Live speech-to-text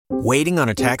Waiting on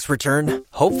a tax return?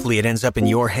 Hopefully it ends up in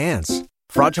your hands.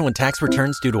 Fraudulent tax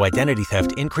returns due to identity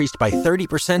theft increased by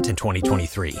 30% in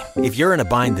 2023. If you're in a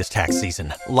bind this tax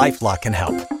season, LifeLock can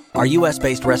help. Our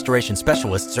U.S.-based restoration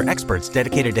specialists are experts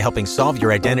dedicated to helping solve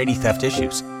your identity theft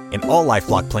issues. And all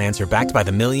LifeLock plans are backed by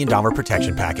the $1 Million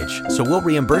Protection Package. So we'll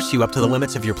reimburse you up to the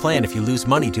limits of your plan if you lose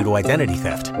money due to identity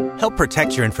theft. Help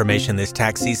protect your information this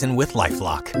tax season with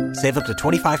LifeLock. Save up to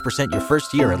 25% your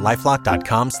first year at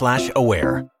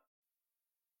LifeLock.com/aware.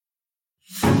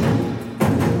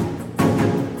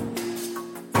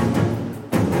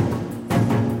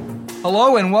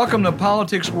 Hello and welcome to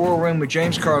Politics War Room with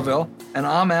James Carville, and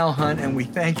I'm Al Hunt, and we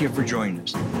thank you for joining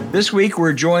us. This week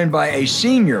we're joined by a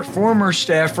senior former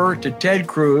staffer to Ted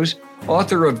Cruz,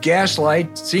 author of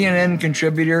Gaslight, CNN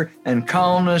contributor, and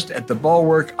columnist at The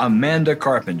Bulwark, Amanda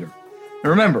Carpenter. Now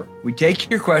remember, we take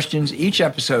your questions each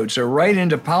episode, so write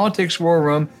into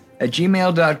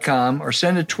politicswarroom@gmail.com or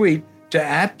send a tweet to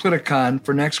 @Politicon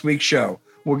for next week's show.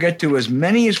 We'll get to as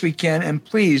many as we can, and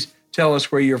please tell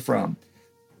us where you're from.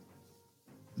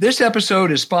 This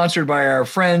episode is sponsored by our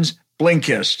friends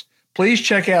Blinkist. Please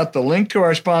check out the link to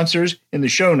our sponsors in the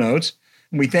show notes.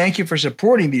 And we thank you for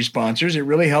supporting these sponsors. It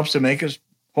really helps to make this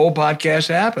whole podcast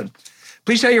happen.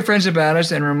 Please tell your friends about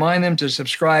us and remind them to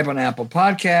subscribe on Apple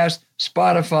Podcasts,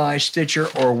 Spotify, Stitcher,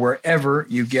 or wherever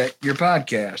you get your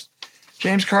podcast.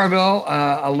 James Carville,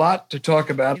 a lot to talk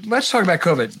about. Let's talk about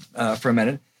COVID for a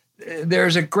minute.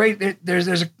 There's a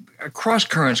cross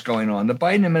currents going on. The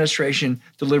Biden administration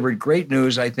delivered great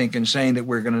news, I think, in saying that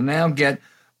we're going to now get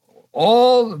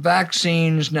all the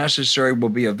vaccines necessary will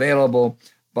be available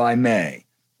by May.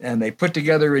 And they put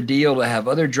together a deal to have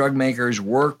other drug makers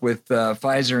work with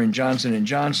Pfizer and Johnson &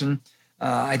 Johnson.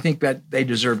 I think that they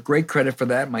deserve great credit for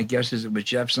that. My guess is it was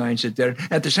Jeff Zients that did it.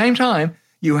 At the same time,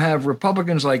 you have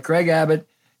Republicans like Greg Abbott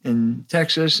in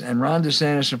Texas and Ron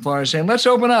DeSantis in Florida saying, let's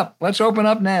open up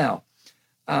now.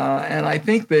 And I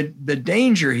think that the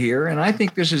danger here, and I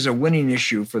think this is a winning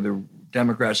issue for the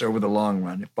Democrats over the long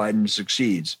run if Biden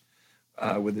succeeds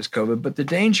with this COVID, but the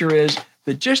danger is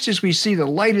that just as we see the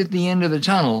light at the end of the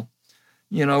tunnel,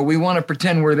 we want to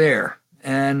pretend we're there.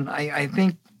 And I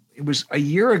think it was a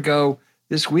year ago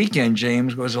this weekend,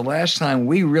 James, was the last time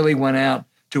we really went out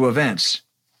to events.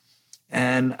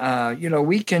 And,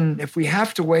 we can, if we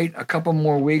have to wait a couple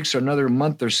more weeks or another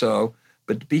month or so,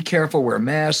 but be careful, wear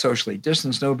masks, socially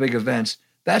distance, no big events.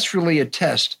 That's really a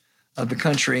test of the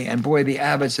country. And boy, the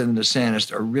Abbotts and the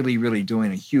DeSantis are really, really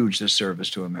doing a huge disservice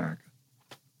to America.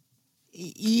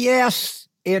 Yes.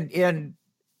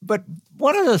 But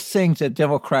one of the things that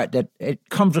it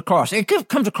comes across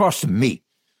to me,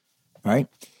 right,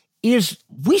 is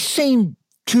we seem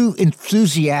too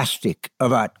enthusiastic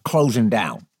about closing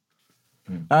down.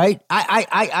 All right,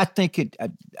 I think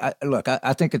I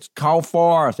think it's called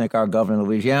for. I think our governor of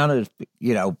Louisiana is,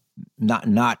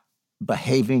 not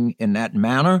behaving in that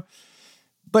manner.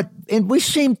 And we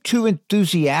seem too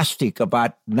enthusiastic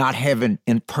about not having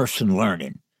in-person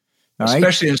learning.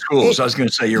 Especially in schools. I was going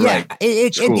to say, you're right.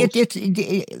 It's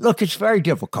very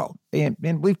difficult.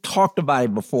 And we've talked about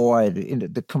it before.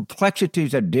 The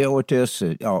complexities that deal with this,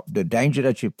 the danger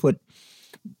that you put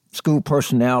school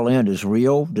personnel in is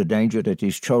real. The danger that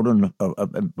these children,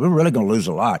 we're really going to lose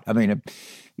a lot. I mean,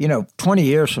 20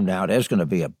 years from now, there's going to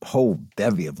be a whole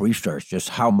bevy of research, just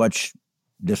how much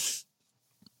this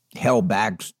held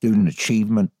back student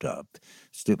achievement,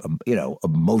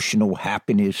 emotional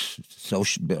happiness,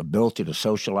 social ability to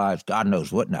socialize, God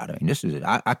knows what not. I mean,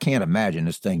 I can't imagine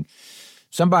this thing.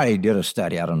 Somebody did a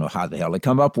study, I don't know how the hell they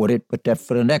come up with it, but that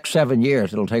for the next 7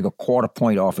 years, it'll take a quarter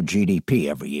point off of GDP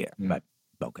every year. Mm. But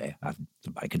okay,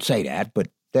 somebody could say that, but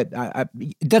it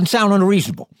doesn't sound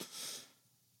unreasonable.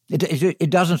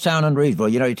 It doesn't sound unreasonable.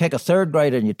 You take a third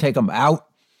grader and you take them out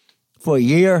for a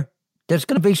year, there's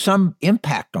going to be some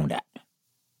impact on that.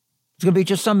 It's going to be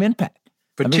just some impact.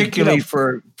 Particularly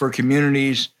for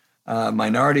communities,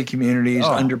 minority communities,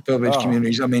 underprivileged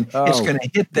communities. It's going to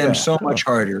hit them so much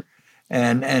harder.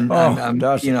 Not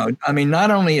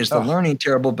only is the learning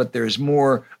terrible, but there's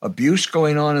more abuse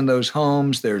going on in those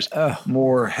homes. There's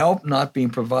more help not being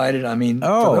provided.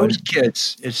 For those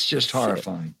kids, it's just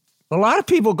horrifying. A lot of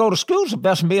people go to school, it's the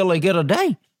best meal they get a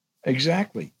day.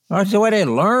 Exactly. That's the way they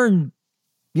learn.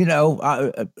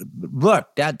 Look,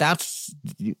 that's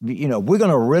we're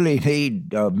going to really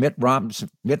need Mitt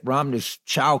Romney's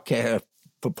child care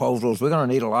proposals. We're going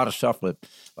to need a lot of stuff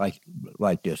like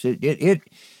this.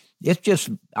 It's just,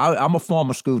 I'm a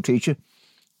former school teacher,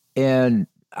 and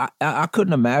I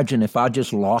couldn't imagine if I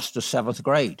just lost the seventh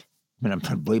grade.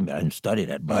 Believe me, I didn't study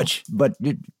that much, but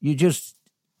you just,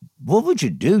 what would you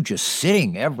do just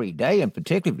sitting every day, and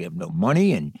particularly if you have no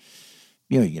money and,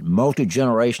 your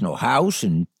multi-generational house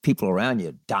and people around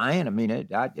you dying? I mean,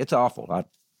 it's awful.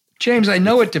 James, I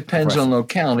know it depends on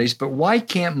localities, but why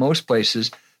can't most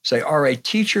places say, all right,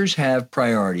 teachers have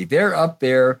priority. They're up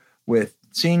there with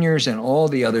seniors and all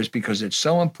the others because it's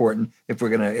so important. If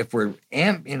we're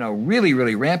really,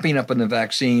 really ramping up on the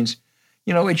vaccines,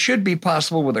 it should be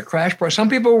possible with a crash program. Some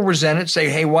people will resent it, say,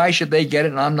 hey, why should they get it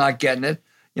and I'm not getting it?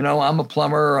 I'm a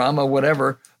plumber or I'm a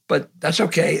whatever, but that's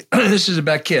okay. This is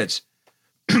about kids.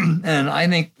 And I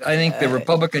think the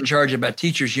Republican charge about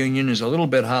teachers union is a little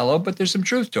bit hollow, but there's some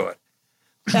truth to it.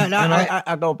 And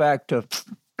I go back to,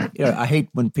 I hate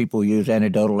when people use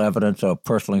anecdotal evidence or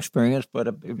personal experience,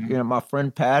 but my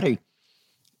friend Patty,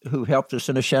 who helped us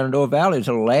in the Shenandoah Valley,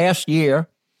 the last year,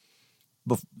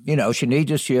 she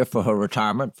needs this year for her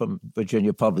retirement from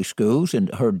Virginia Public Schools,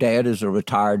 and her dad is a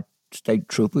retired state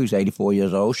trooper. He's 84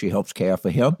 years old. She helps care for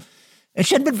him, and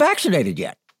she hadn't been vaccinated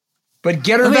yet. But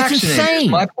get her vaccinated. It's insane.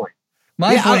 My point.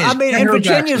 My point is, and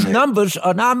Virginia's numbers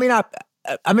are now.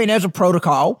 As a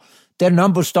protocol, their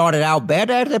numbers started out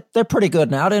bad. They're pretty good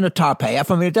now. They're in the top half.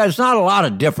 There's not a lot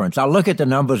of difference. I look at the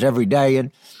numbers every day,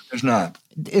 and there's not.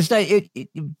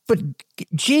 But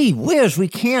gee whiz, we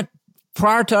can't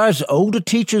prioritize older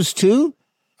teachers too.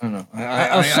 I don't know.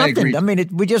 I agree.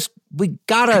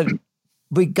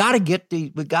 We gotta get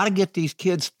these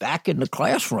kids back in the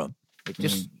classroom.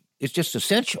 It's just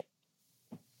essential.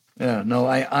 Yeah, no,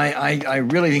 I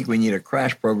really think we need a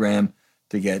crash program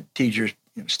to get teachers,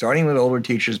 starting with older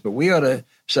teachers, but we ought to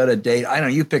set a date. I don't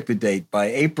know, you pick the date, by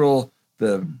April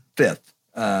the 5th.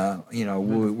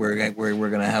 We're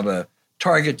going to have a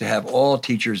target to have all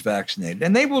teachers vaccinated,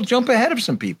 and they will jump ahead of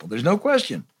some people. There's no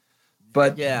question.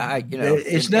 But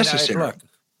it's necessary.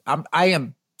 I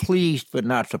am pleased but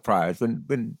not surprised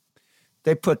when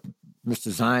they put Mr.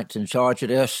 Zients in charge of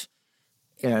this,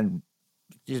 and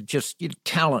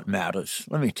talent matters.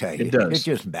 Let me tell you, it does. It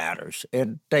just matters,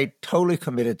 and they totally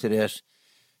committed to this,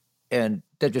 and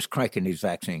they're just cranking these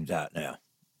vaccines out now.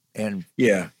 And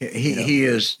yeah,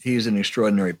 he's an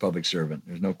extraordinary public servant.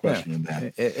 There's no question in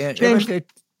that. And James, they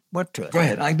went to it. Go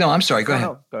ahead. I'm sorry. Go ahead.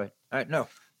 No, go ahead. All right, no.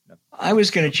 I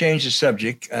was going to change the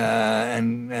subject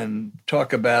and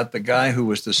talk about the guy who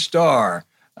was the star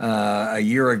a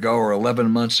year ago or 11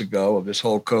 months ago of this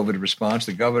whole COVID response,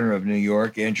 the governor of New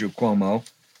York, Andrew Cuomo.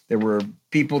 There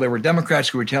were Democrats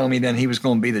who were telling me then he was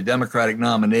going to be the Democratic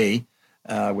nominee,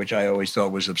 which I always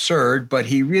thought was absurd, but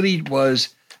he really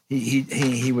was. He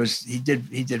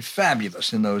did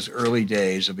fabulous in those early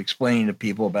days of explaining to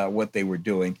people about what they were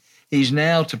doing. He's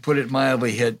now, to put it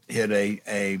mildly, hit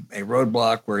a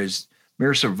roadblock where his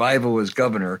mere survival as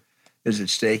governor is at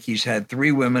stake. He's had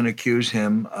 3 women accuse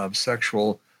him of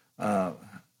sexual, I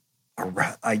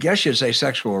guess you'd say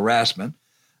sexual harassment,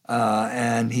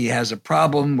 and he has a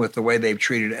problem with the way they've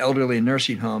treated elderly in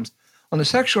nursing homes. On the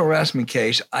sexual harassment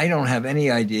case, I don't have any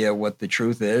idea what the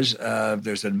truth is.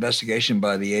 There's an investigation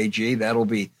by the AG. That'll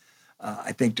be,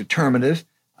 I think, determinative.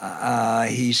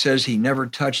 He says he never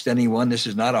touched anyone. This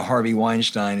is not a Harvey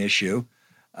Weinstein issue.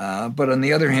 But on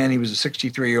the other hand, he was a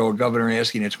 63-year-old governor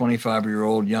asking a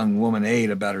 25-year-old young woman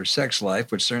aide about her sex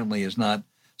life, which certainly is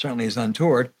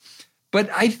untoward. But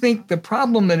I think the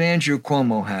problem that Andrew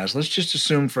Cuomo has, let's just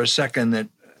assume for a second that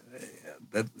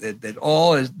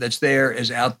all that's there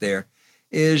is out there,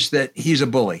 is that he's a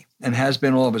bully and has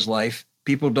been all of his life.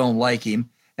 People don't like him.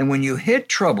 And when you hit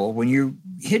trouble, when you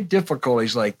hit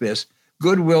difficulties like this,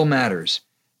 goodwill matters.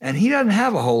 And he doesn't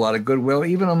have a whole lot of goodwill,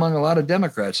 even among a lot of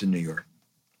Democrats in New York.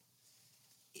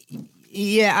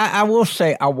 Yeah, I will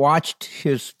say I watched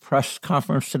his press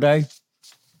conference today,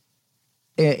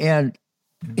 and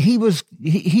he was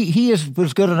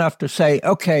good enough to say,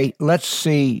 okay, let's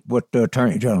see what the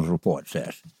Attorney General's report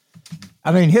says.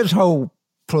 I mean, his whole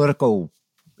political,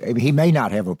 he may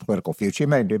not have a political future. It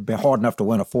may be hard enough to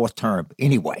win a 4th term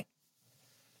anyway.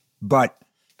 But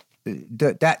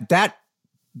that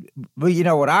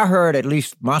what I heard, at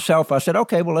least myself, I said,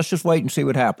 okay, well, let's just wait and see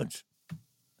what happens.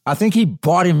 I think he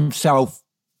bought himself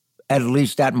at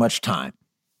least that much time.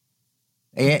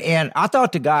 And I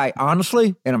thought the guy,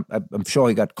 honestly, and I'm sure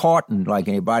he got caught and like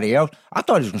anybody else, I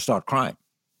thought he was going to start crying.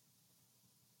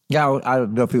 Yeah, I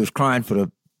don't know if he was crying for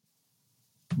the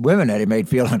women that he made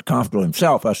feel uncomfortable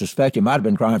himself. I suspect he might have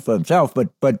been crying for himself, but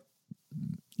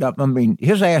I mean,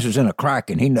 his ass is in a crack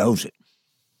and he knows it.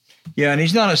 Yeah, and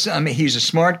he's he's a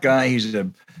smart guy. He's a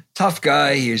tough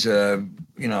guy. He's a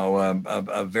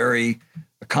very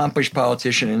accomplished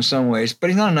politician in some ways, but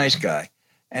he's not a nice guy.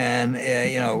 And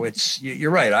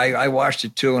you're right. I watched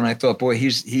it too, and I thought, boy,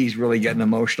 he's really getting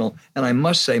emotional. And I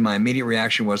must say, my immediate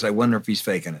reaction was, I wonder if he's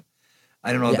faking it.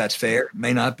 I don't know if that's fair. It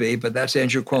may not be, but that's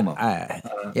Andrew Cuomo. I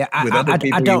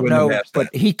don't know,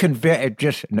 but he convinced.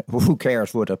 Just who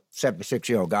cares what a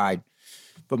 76-year-old guy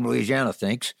from Louisiana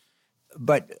thinks?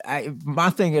 But my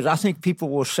thing is, I think people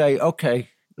will say, okay,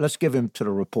 let's give him to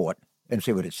the report and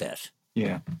see what it says.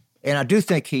 Yeah. And I do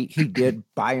think he did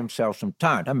buy himself some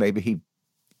time. Now, maybe he,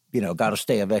 got a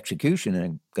stay of execution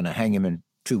and going to hang him in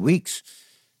 2 weeks.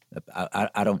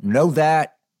 I don't know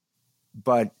that,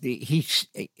 but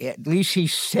at least he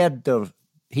said the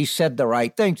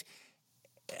right things.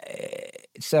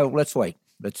 So let's wait.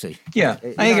 Let's see. Yeah, I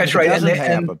think that's right.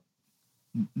 And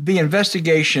the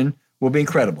investigation will be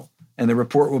incredible, and the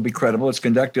report will be credible. It's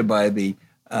conducted by the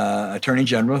Attorney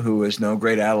General, who is no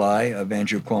great ally of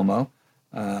Andrew Cuomo.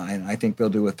 And I think they'll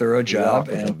do a thorough job.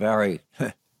 It's a very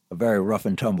rough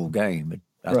and tumble game.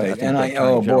 Right.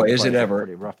 Is it ever.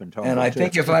 And I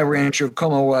think if I were Andrew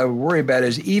Cuomo, what I would worry about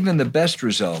is even the best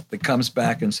result that comes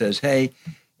back and says, hey,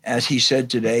 as he said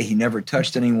today, he never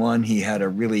touched anyone. He had a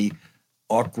really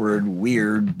awkward,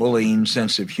 weird, bullying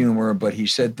sense of humor, but he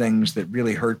said things that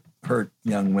really hurt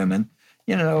young women.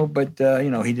 He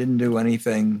didn't do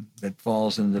anything that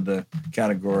falls into the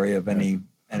category of any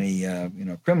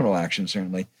criminal action,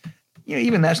 certainly.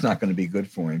 Even that's not going to be good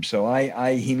for him. So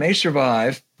he may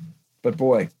survive, but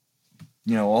boy,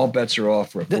 all bets are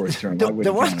off for a fourth term.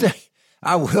 The one thing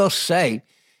I will say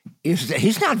is that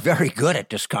he's not very good at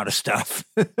this kind of stuff.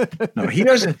 No, he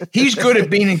doesn't. He's good at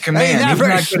being in command. He's not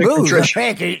very smooth.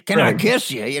 Hey, can I kiss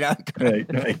you?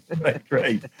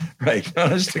 Right.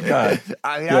 Honest to God.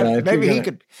 Maybe he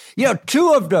could.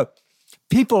 Two of the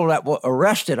people that were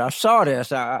arrested, I saw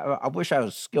this. I wish I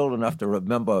was skilled enough to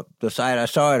remember the site I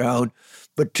saw it on.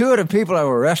 But two of the people that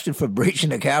were arrested for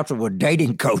breaching the council were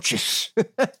dating coaches.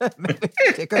 Maybe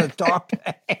they could have talked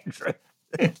to Andrew.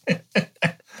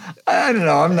 I don't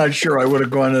know. I'm not sure I would have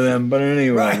gone to them, but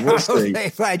anyway, we'll see.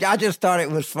 I just thought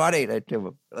it was funny that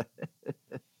people have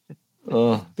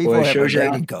a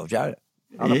dating coach.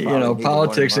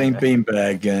 Politics ain't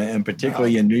beanbag, and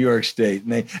particularly in New York State,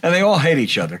 and they all hate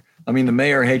each other. I mean, the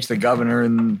mayor hates the governor,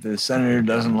 and the senator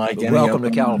doesn't like any of them. Welcome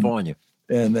to California.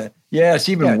 And it's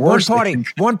even worse.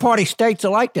 One party states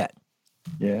are like that.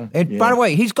 Yeah. And by the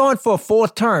way, he's going for a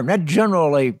fourth term. That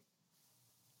generally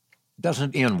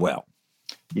doesn't end well.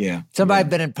 Yeah. Somebody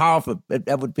been in power for,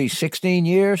 that would be 16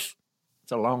 years.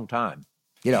 It's a long time.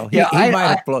 He might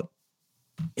have.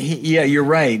 You're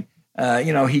right.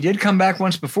 He did come back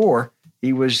once before.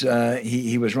 He was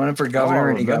running for governor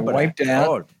and he got wiped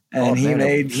out. And he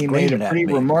made a pretty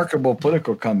remarkable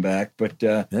political comeback. But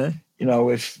if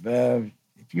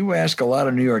you ask a lot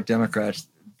of New York Democrats,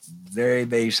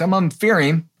 they some of them fear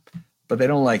him, but they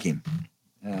don't like him.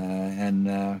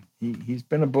 He's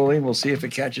been a bully. We'll see if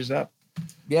it catches up.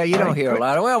 Yeah, you don't hear a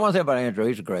lot. Well, one thing about Andrew,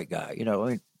 he's a great guy.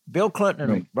 Bill Clinton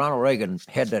and Ronald Reagan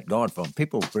had that going for them.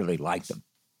 People really liked them.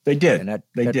 They did. And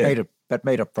that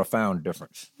made a profound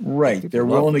difference. Right. People They're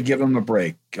willing to give him a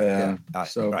break.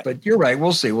 But you're right.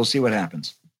 We'll see. We'll see what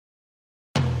happens.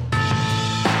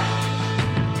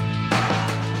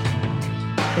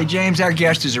 Hey, James, our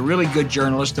guest is a really good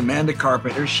journalist, Amanda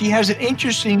Carpenter. She has an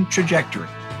interesting trajectory.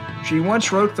 She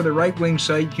once wrote for the right-wing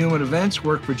site Human Events,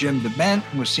 worked for Jim DeBent,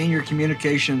 and was senior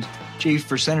communications chief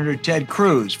for Senator Ted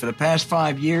Cruz. For the past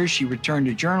 5 years, she returned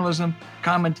to journalism,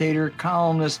 commentator,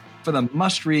 columnist for the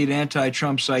must-read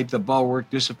anti-Trump site, The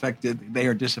Bulwark, They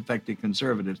Are Disaffected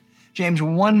Conservatives. James,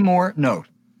 one more note.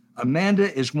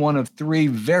 Amanda is one of three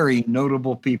very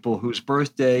notable people whose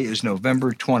birthday is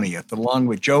November 20th, along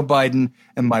with Joe Biden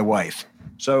and my wife.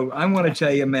 So I want to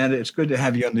tell you, Amanda, it's good to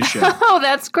have you on the show. Oh,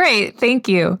 that's great. Thank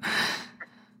you.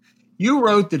 You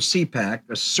wrote that CPAC,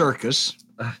 a circus,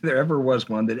 there ever was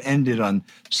one, that ended on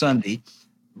Sunday,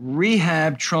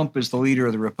 rehabbed Trump as the leader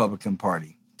of the Republican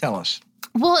Party. Tell us.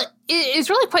 Well, it's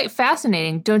really quite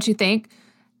fascinating, don't you think?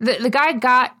 The guy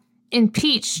got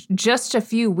impeached just a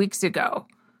few weeks ago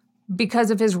because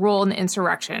of his role in the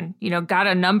insurrection. Got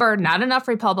a number, not enough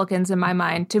Republicans in my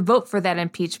mind, to vote for that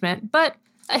impeachment, but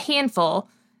a handful.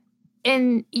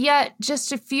 And yet,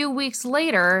 just a few weeks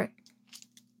later,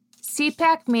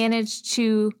 CPAC managed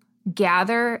to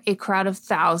gather a crowd of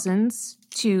thousands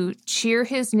to cheer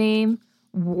his name,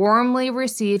 warmly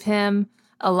receive him,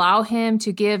 allow him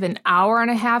to give an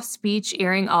hour-and-a-half speech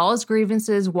airing all his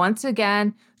grievances once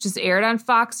again, which is aired on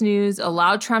Fox News,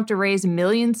 allowed Trump to raise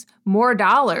millions more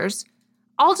dollars,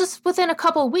 all just within a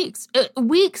couple weeks.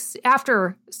 Weeks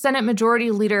after Senate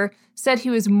Majority Leader said he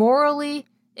was morally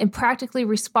and practically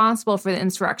responsible for the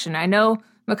insurrection. I know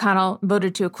McConnell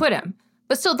voted to acquit him,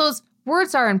 But still, those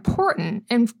words are important.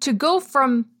 And to go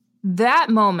from that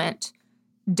moment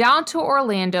down to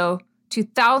Orlando to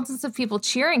thousands of people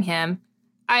cheering him,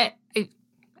 I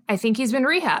think he's been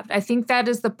rehabbed. I think that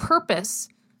is the purpose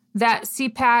that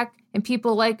CPAC and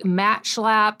people like Matt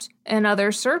Schlapp and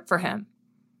others served for him.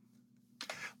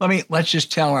 Let's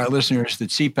just tell our listeners that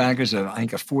CPAC is I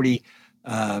think a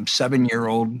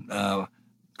 47-year-old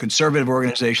conservative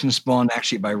organization spawned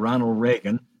actually by Ronald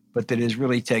Reagan, but that has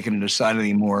really taken a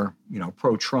decidedly more,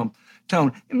 pro-Trump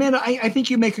tone. And man, I think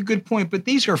you make a good point, but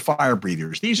these are fire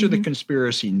breathers. These are the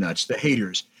conspiracy nuts, the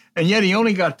haters. And yet he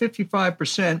only got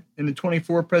 55% in the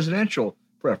 24 presidential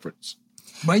preference.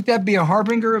 Might that be a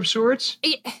harbinger of sorts?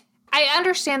 I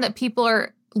understand that people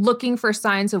are looking for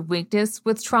signs of weakness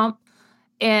with Trump.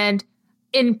 And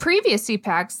in previous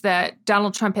CPACs that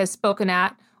Donald Trump has spoken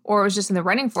at or was just in the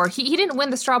running for, he didn't win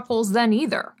the straw polls then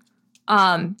either.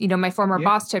 My former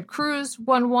boss, Ted Cruz,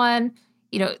 won one.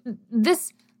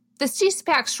 The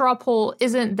CPAC straw poll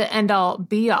isn't the end-all,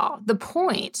 be-all. The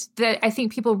point that I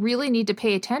think people really need to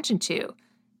pay attention to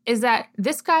is that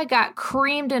this guy got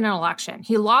creamed in an election.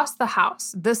 He lost the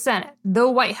House, the Senate, the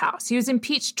White House. He was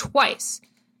impeached twice.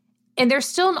 And there's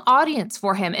still an audience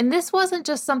for him. And this wasn't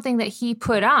just something that he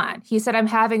put on. He said, I'm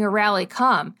having a rally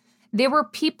come. There were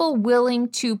people willing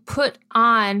to put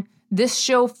on this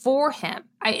show for him.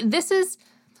 This is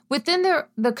within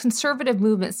the conservative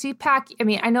movement.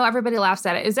 CPAC, I know everybody laughs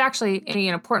at it. It's actually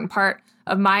an important part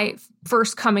of my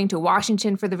first coming to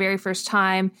Washington for the very first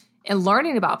time and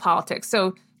learning about politics.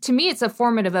 So to me, it's a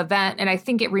formative event, and I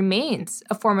think it remains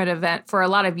a formative event for a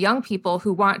lot of young people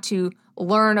who want to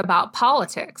learn about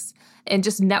politics and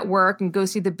just network and go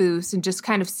see the booths and just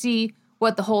kind of see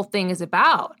what the whole thing is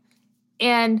about.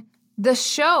 And the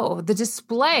show, the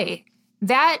display,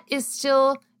 that is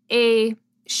still a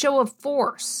show of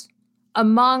force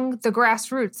among the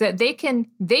grassroots, that they can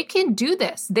do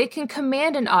this. They can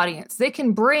command an audience. They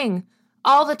can bring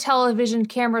all the television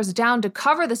cameras down to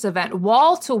cover this event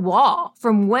wall to wall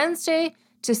from Wednesday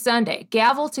to Sunday,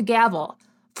 gavel to gavel,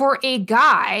 for a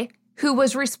guy who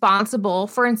was responsible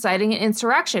for inciting an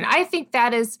insurrection. I think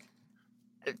that is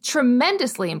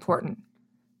tremendously important.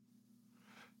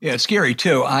 Yeah, it's scary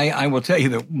too. I will tell you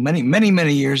that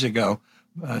many years ago,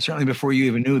 certainly before you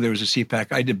even knew there was a CPAC,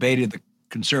 I debated the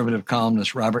conservative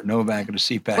columnist Robert Novak at a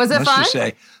CPAC. Was it fun? Just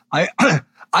say,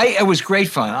 it was great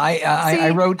fun.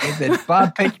 I wrote that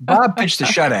Bob pitched the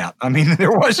shutout.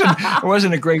 There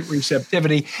wasn't a great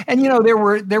receptivity, and there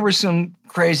were some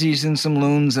crazies and some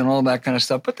loons and all that kind of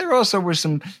stuff, but there also were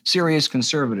some serious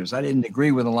conservatives. I didn't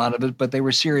agree with a lot of it, but they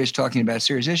were serious, talking about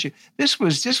serious issue. This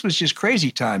was just crazy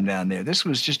time down there. This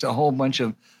was just a whole bunch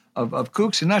of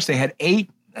kooks and nuts. They had 8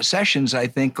 sessions, I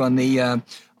think, on the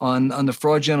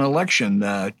fraudulent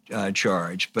election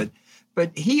charge, but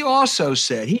he also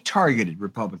said he targeted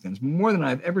Republicans more than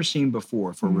I've ever seen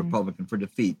before for a Republican for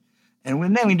defeat. And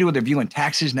when then we do with their view on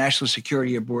taxes, national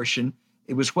security, abortion,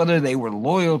 it was whether they were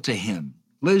loyal to him.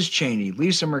 Liz Cheney,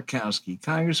 Lisa Murkowski,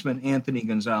 Congressman Anthony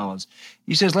Gonzalez.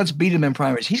 He says, let's beat him in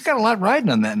primaries. He's got a lot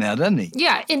riding on that now, doesn't he?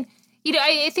 Yeah, and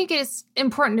I think it's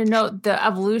important to note the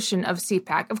evolution of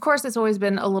CPAC. Of course, it's always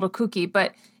been a little kooky,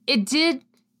 but it did,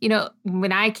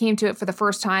 when I came to it for the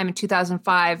first time in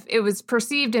 2005, it was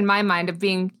perceived in my mind of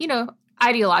being,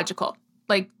 ideological.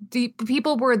 Like the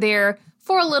people were there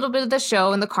for a little bit of the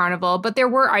show and the carnival, but there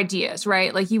were ideas,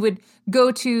 right? Like you would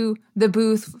go to the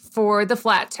booth for the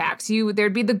flat tax.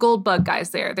 There'd be the gold bug guys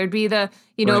there. There'd be the,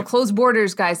 right, closed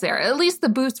borders guys there. At least the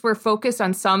booths were focused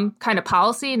on some kind of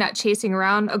policy, not chasing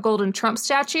around a golden Trump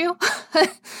statue.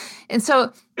 And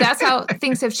so that's how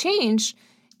things have changed.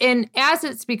 And as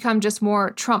it's become just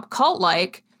more Trump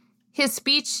cult-like, his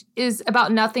speech is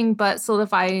about nothing but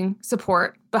solidifying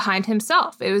support behind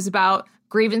himself. It was about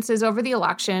grievances over the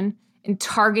election and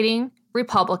targeting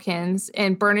Republicans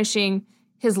and burnishing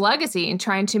his legacy and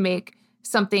trying to make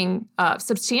something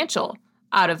substantial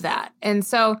out of that. And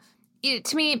so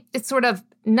to me, it's sort of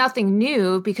nothing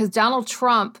new because Donald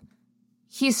Trump,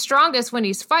 he's strongest when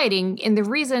he's fighting. And the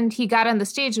reason he got on the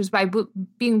stage was by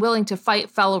being willing to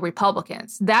fight fellow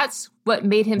Republicans. That's what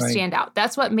made him stand out.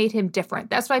 That's what made him different.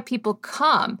 That's why people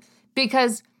come,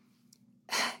 because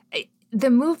the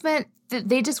movement,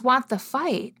 they just want the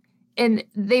fight. And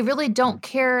they really don't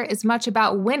care as much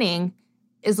about winning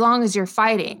as long as you're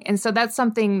fighting. And so that's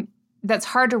something that's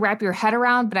hard to wrap your head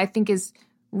around, but I think is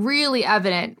really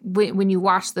evident when you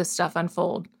watch this stuff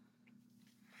unfold.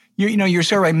 You're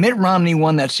so right. Mitt Romney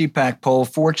won that CPAC poll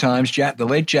 4 times, the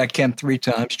late Jack Kemp 3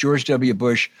 times, George W.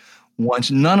 Bush once.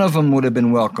 None of them would have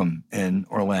been welcome in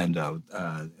Orlando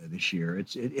this year.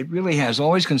 It really has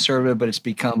always conservative, but it's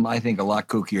become, I think, a lot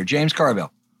kookier. James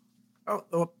Carville.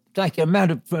 Thank you,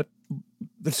 Amanda.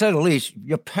 To say the least,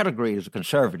 your pedigree as a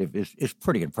conservative is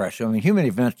pretty impressive. I mean, human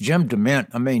events, Jim DeMint,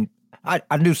 I mean,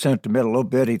 I knew Senator DeMint a little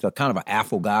bit. He's a kind of an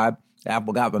Apple guy. I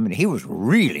mean, he was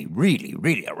really, really,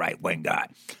 really a right-wing guy.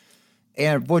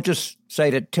 And we'll just say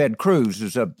that Ted Cruz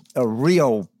is a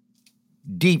real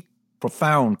deep,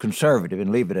 profound conservative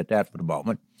and leave it at that for the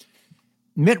moment.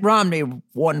 Mitt Romney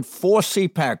won 4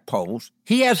 CPAC polls.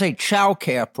 He has a child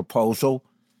care proposal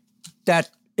that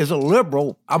is a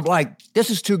liberal. I'm like, this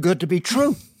is too good to be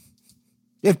true.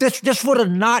 If this would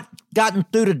have not gotten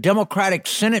through the Democratic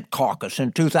Senate caucus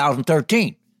in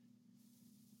 2013.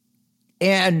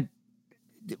 And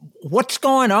what's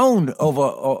going on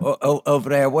over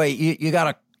there? Wait, you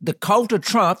got the cult of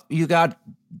Trump. You got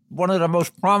one of the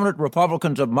most prominent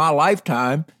Republicans of my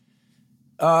lifetime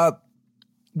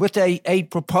with a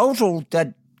proposal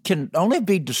that can only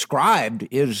be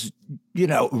described as,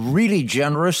 really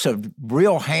generous, a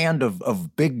real hand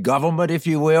of big government, if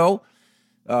you will.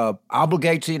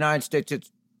 Obligates the United States.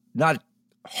 It's not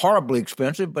horribly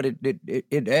expensive, but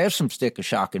it has some sticker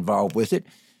shock involved with it.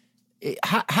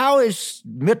 How is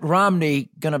Mitt Romney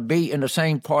going to be in the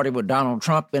same party with Donald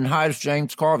Trump, and how is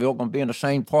James Carville going to be in the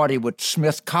same party with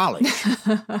Smith College?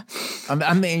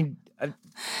 I mean,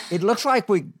 it looks like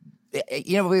we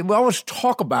always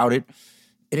talk about it,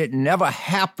 and it never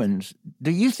happens.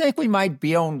 Do you think we might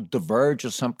be on the verge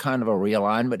of some kind of a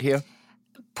realignment here?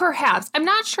 Perhaps. I'm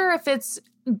not sure if it's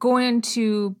going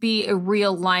to be a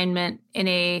realignment in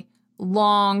a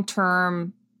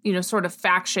long-term, sort of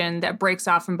faction that breaks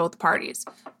off from both parties.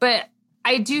 But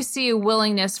I do see a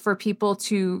willingness for people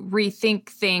to rethink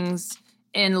things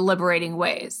in liberating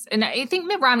ways. And I think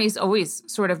Mitt Romney's always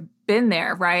sort of been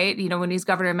there, right? When he's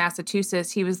governor of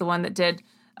Massachusetts, he was the one that did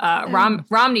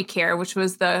Romney Care, which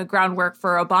was the groundwork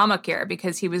for Obamacare,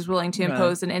 because he was willing to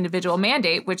impose an individual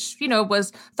mandate, which,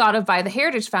 was thought of by the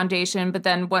Heritage Foundation. But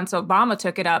then once Obama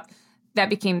took it up, that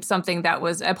became something that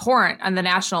was abhorrent on the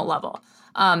national level.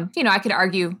 I could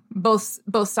argue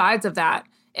both sides of that.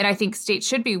 And I think states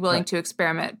should be willing to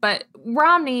experiment. But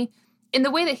Romney, in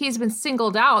the way that he's been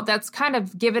singled out, that's kind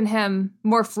of given him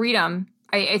more freedom,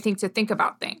 I think, to think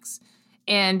about things.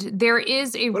 And there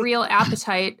is a real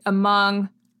appetite among,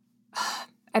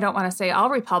 I don't want to say all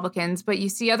Republicans, but you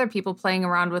see other people playing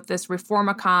around with this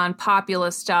reformicon,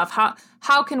 populist stuff.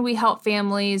 How can we help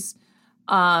families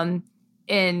and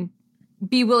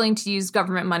be willing to use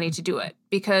government money to do it?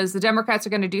 Because the Democrats are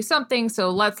going to do something, so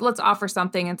let's offer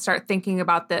something and start thinking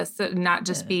about this, and not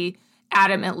just be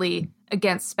adamantly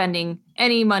against spending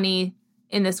any money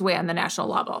in this way on the national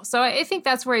level. So I think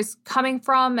that's where he's coming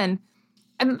from. And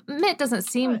Mitt doesn't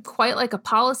seem quite like a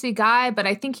policy guy, but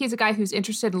I think he's a guy who's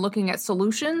interested in looking at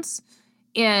solutions,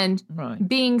 and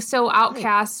being so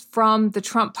outcast from the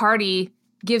Trump party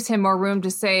gives him more room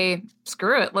to say,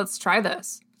 screw it, let's try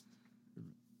this.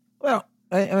 Well,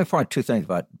 I find 2 things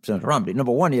about Senator Romney.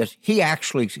 Number one is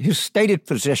his stated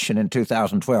position in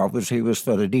 2012 was he was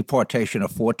for the deportation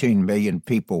of 14 million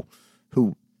people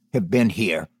who have been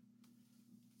here.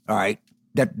 All right.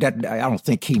 That I don't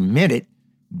think he meant it,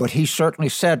 but he certainly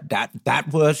said that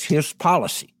was his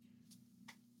policy.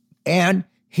 And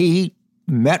he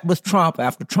met with Trump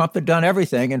after Trump had done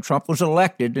everything, and Trump was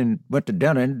elected and went to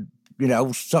dinner and,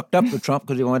 sucked up to Trump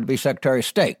because he wanted to be Secretary of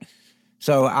State.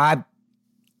 So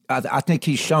I think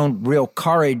he's shown real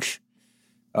courage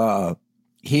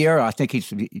here. I think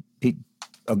he's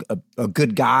a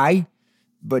good guy,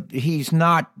 but he's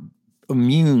not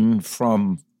immune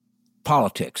from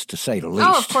politics, to say the least.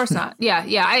 Oh, of course not. Yeah.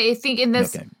 I think in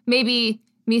this, maybe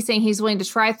me saying he's willing to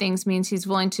try things means he's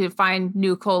willing to find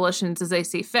new coalitions as they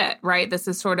see fit, right? This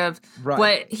is sort of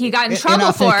what he got in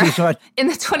trouble for in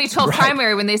the 2012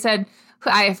 primary when they said,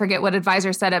 I forget what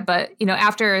advisor said it, but,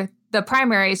 after the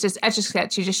primary is just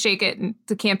etch-a-sketch. You just shake it in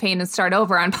the campaign and start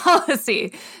over on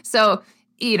policy. So,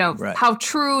 how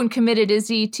true and committed is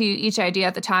he to each idea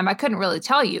at the time? I couldn't really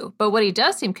tell you. But what he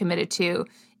does seem committed to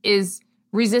is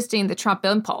resisting the Trump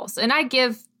impulse. And I've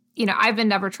been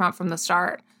never Trump from the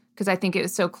start, because I think it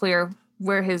was so clear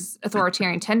where his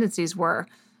authoritarian tendencies were.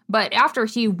 But after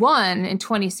he won in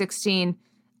 2016,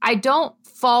 I don't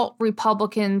fault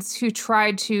Republicans who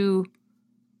tried to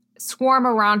swarm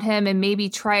around him and maybe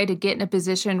try to get in a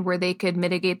position where they could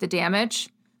mitigate the damage.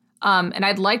 And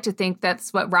I'd like to think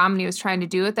that's what Romney was trying to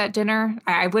do at that dinner.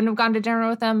 I wouldn't have gone to dinner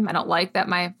with him. I don't like that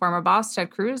my former boss,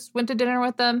 Ted Cruz, went to dinner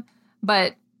with them.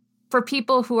 But for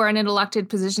people who are in elected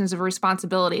positions of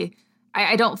responsibility,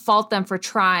 I don't fault them for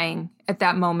trying at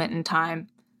that moment in time.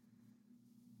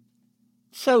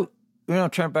 So,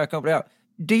 turn back over there.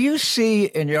 Do you see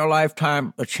in your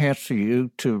lifetime a chance for you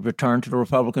to return to the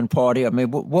Republican Party? I mean,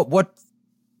 what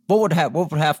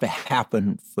what would have to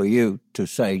happen for you to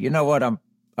say, you know what, I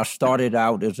started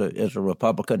out as a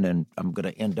Republican and I'm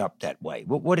going to end up that way?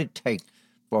 What would it take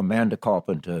for Amanda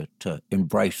Carpenter to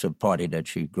embrace a party that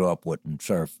she grew up with and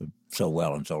served so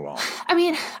well and so long? I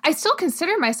mean, I still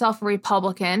consider myself a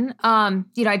Republican.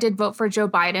 I did vote for Joe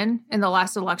Biden in the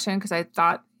last election because I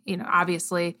thought,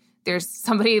 obviously there's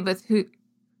somebody who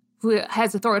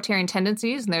has authoritarian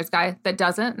tendencies and there's a guy that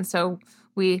doesn't. And so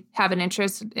we have an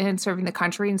interest in serving the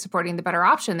country and supporting the better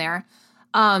option there.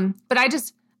 But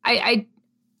I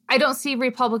don't see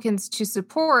Republicans to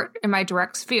support in my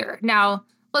direct sphere. Now,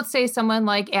 let's say someone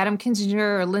like Adam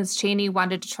Kinzinger or Liz Cheney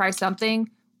wanted to try something.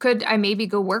 Could I maybe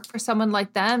go work for someone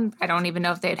like them? I don't even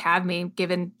know if they'd have me,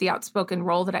 given the outspoken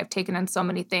role that I've taken on so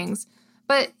many things.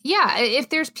 But yeah, if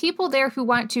there's people there who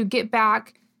want to get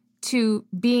back to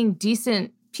being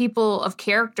decent people of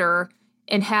character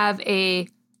and have a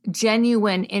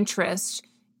genuine interest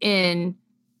in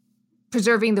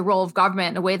preserving the role of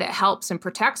government in a way that helps and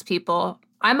protects people,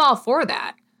 I'm all for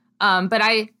that. But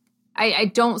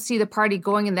I don't see the party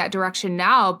going in that direction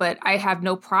now, but I have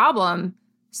no problem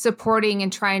supporting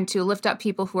and trying to lift up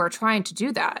people who are trying to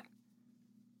do that.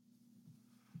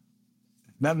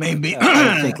 That may be.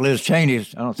 I don't think Liz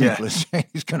Cheney's going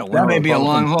to win. That may be a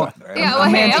long haul. Yeah, well,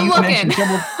 hey, I'm looking.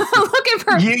 I'm looking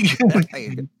for.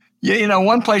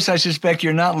 One place I suspect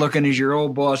you're not looking is your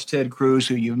old boss, Ted Cruz,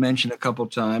 who you've mentioned a couple of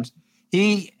times.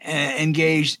 He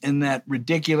engaged in that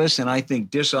ridiculous and I think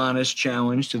dishonest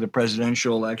challenge to the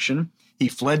presidential election. He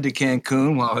fled to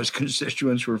Cancun while his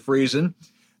constituents were freezing.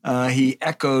 He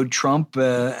echoed Trump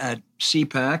at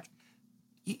CPAC.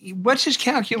 What's his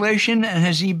calculation, and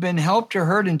has he been helped or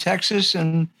hurt in Texas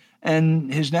and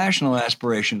his national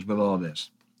aspirations with all this?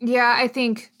 Yeah, I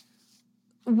think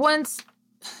once,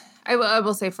 I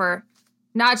will say for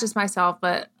not just myself,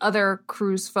 but other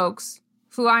Cruz folks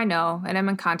who I know and I'm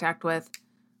in contact with,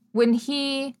 when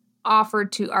he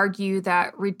offered to argue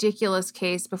that ridiculous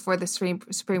case before the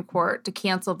Supreme Court to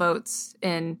cancel votes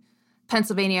in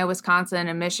Pennsylvania, Wisconsin,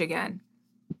 and Michigan,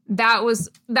 that was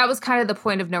kind of the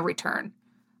point of no return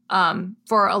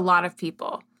for a lot of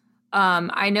people.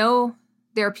 I know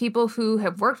there are people who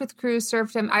have worked with Cruz,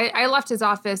 served him. I left his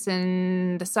office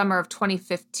in the summer of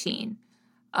 2015.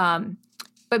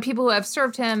 But people who have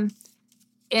served him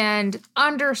and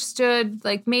understood,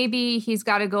 like, maybe he's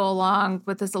got to go along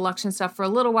with this election stuff for a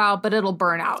little while, but it'll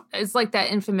burn out. It's like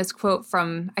that infamous quote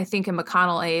from, I think, a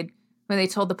McConnell aide when they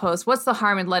told the Post, what's the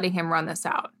harm in letting him run this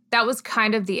out? That was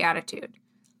kind of the attitude.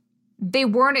 They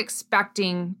weren't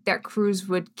expecting that Cruz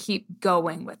would keep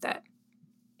going with it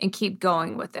and keep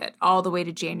going with it all the way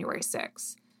to January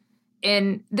 6th.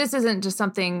 And this isn't just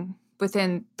something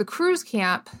within the Cruz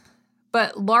camp,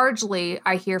 but largely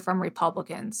I hear from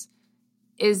Republicans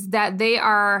is that they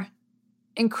are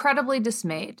incredibly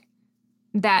dismayed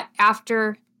that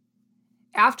after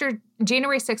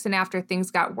January 6th and after,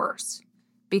 things got worse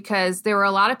because there were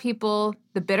a lot of people,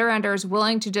 the bitter enders,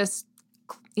 willing to just,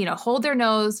 hold their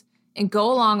nose and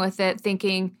go along with it,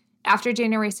 thinking after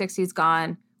January 6th, he's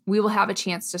gone, we will have a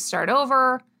chance to start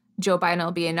over, Joe Biden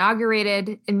will be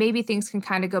inaugurated, and maybe things can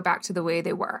kind of go back to the way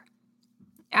they were.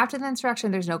 After the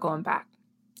insurrection, there's no going back.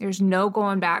 There's no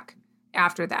going back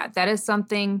after that. That is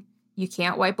something you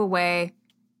can't wipe away.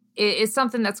 It's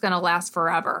something that's going to last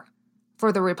forever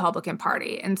for the Republican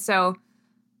Party. And so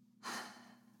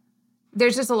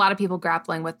there's just a lot of people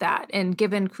grappling with that. And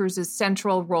given Cruz's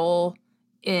central role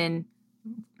in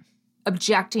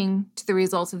objecting to the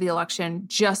results of the election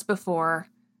just before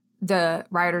the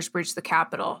rioters breached the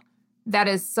Capitol, that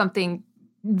is something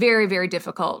very, very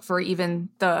difficult for even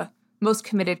the most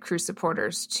committed Cruz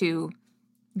supporters to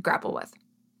grapple with.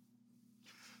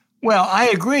 Well, I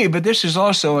agree, but this is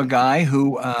also a guy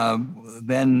who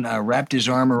then wrapped his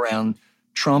arm around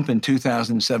Trump in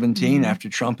 2017 after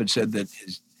Trump had said that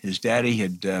his daddy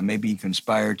had maybe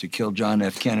conspired to kill John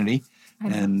F. Kennedy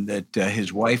and that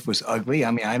his wife was ugly. I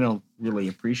mean, I don't really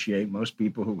appreciate most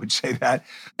people who would say that.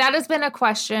 That has been a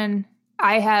question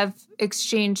I have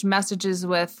exchanged messages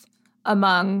with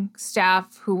among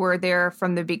staff who were there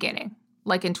from the beginning,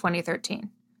 like in 2013.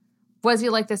 Was he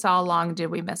like this all along? Did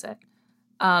we miss it?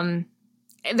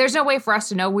 There's no way for us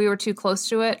to know. We were too close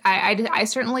to it. I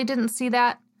certainly didn't see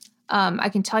that. I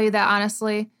can tell you that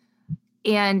honestly.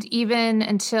 And even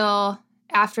until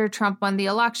after Trump won the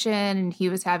election and he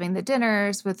was having the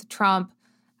dinners with Trump,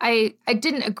 I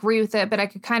didn't agree with it, but I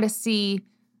could kind of see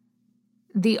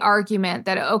the argument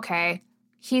that, okay,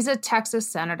 he's a Texas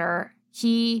senator.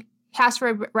 He has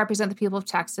to represent the people of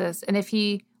Texas. And if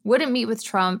he wouldn't meet with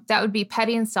Trump, that would be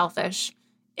petty and selfish.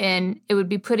 And it would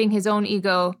be putting his own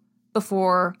ego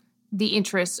before the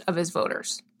interests of his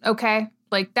voters. Okay,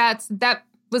 Like that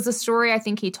was a story I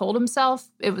think he told himself.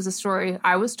 It was a story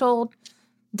I was told.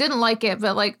 Didn't like it,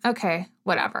 but like, okay,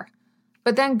 whatever.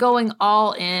 But then going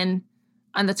all in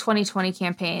on the 2020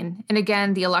 campaign, and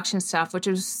again, the election stuff, which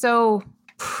was so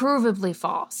provably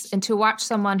false. And to watch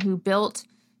someone who built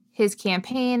his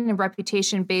campaign and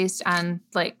reputation based on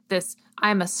like this,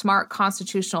 I'm a smart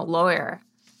constitutional lawyer,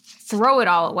 throw it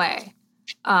all away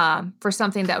for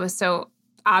something that was so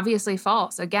obviously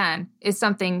false, again, is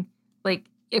something like,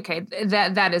 okay,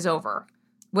 that is over.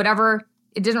 Whatever,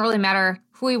 it didn't really matter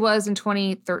who he was in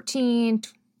 2013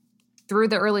 through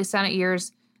the early Senate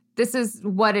years. This is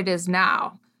what it is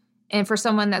now. And for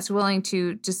someone that's willing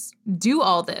to just do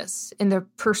all this in the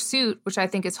pursuit, which I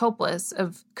think is hopeless,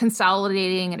 of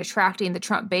consolidating and attracting the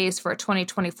Trump base for a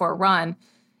 2024 run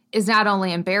is not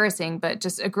only embarrassing, but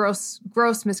just a gross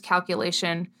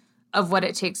miscalculation of what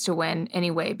it takes to win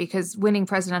anyway, because winning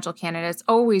presidential candidates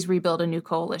always rebuild a new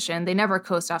coalition. They never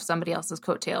coast off somebody else's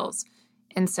coattails.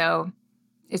 And so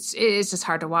it's just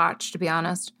hard to watch, to be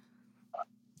honest.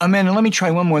 Amanda, let me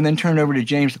try one more and then turn it over to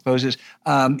James to close this.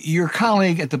 Your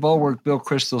colleague at the Bulwark, Bill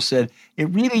Kristol, said it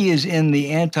really is in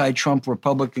the anti-Trump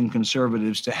Republican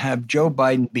conservatives to have Joe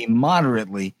Biden be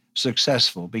moderately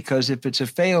successful, because if it's a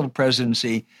failed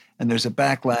presidency and there's a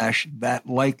backlash, that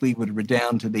likely would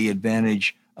redound to the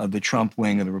advantage of the Trump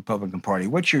wing of the Republican Party.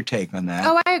 What's your take on that?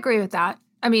 Oh, I agree with that.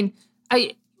 I mean,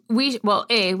 we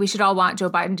should all want Joe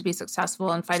Biden to be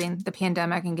successful in fighting the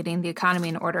pandemic and getting the economy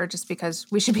in order, just because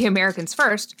we should be Americans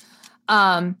first.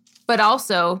 But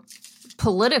also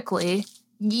politically,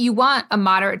 you want a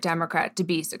moderate Democrat to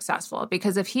be successful,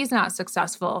 because if he's not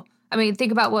successful, I mean,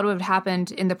 think about what would have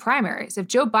happened in the primaries. If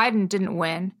Joe Biden didn't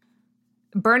win,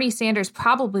 Bernie Sanders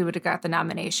probably would have got the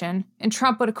nomination and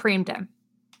Trump would have creamed him.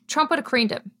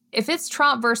 If it's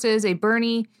Trump versus a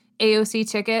Bernie AOC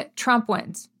ticket, Trump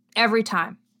wins every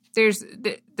time.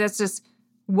 That's just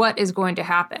what is going to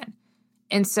happen.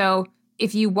 And so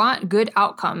if you want good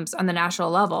outcomes on the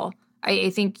national level, I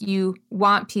think you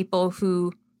want people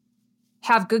who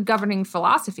have good governing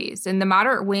philosophies. And the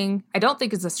moderate wing, I don't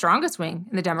think is the strongest wing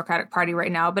in the Democratic Party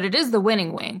right now, but it is the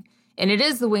winning wing. And it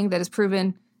is the wing that has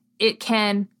proven it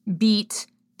can beat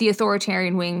the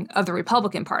authoritarian wing of the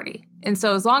Republican Party. And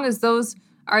so as long as those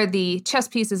are the chess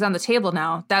pieces on the table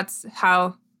now, that's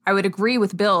how I would agree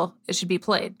with Bill it should be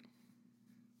played.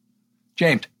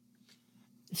 James.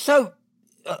 So,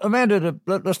 Amanda,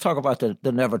 let's talk about the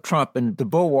Never Trump and the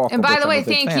Bulwark. And by the way,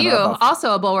 thank you.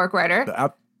 Also a Bulwark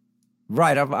writer.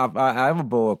 Right. I'm a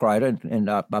Bulwark writer, and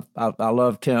I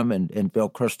love Tim and Bill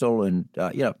Kristol and,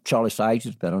 Charlie Sykes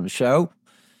has been on the show.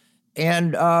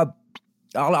 And I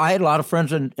had a lot of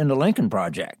friends in the Lincoln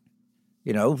Project,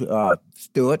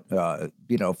 Stewart,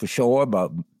 for sure,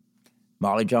 about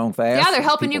Molly Joan Fast. Yeah, they're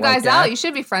helping you guys out. You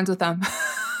should be friends with them.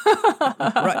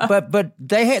 Right, but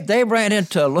they ran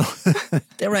into a little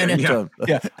rut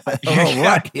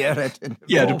here.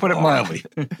 To put it mildly.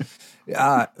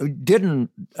 Didn't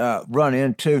run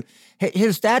into.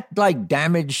 Has that like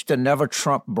damaged the Never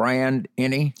Trump brand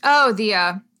any? Oh,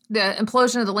 the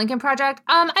implosion of the Lincoln Project.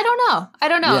 I don't know.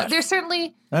 Yes.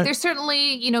 There's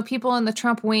certainly people in the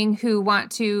Trump wing who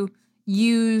want to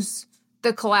use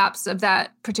the collapse of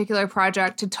that particular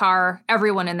project to tar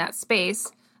everyone in that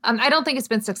space. I don't think it's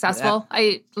been successful.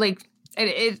 I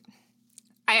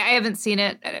haven't seen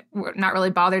it. We're not really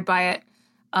bothered by it.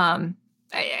 I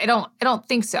don't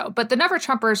think so. But the Never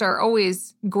Trumpers are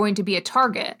always going to be a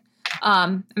target.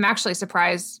 I'm actually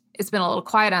surprised it's been a little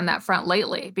quiet on that front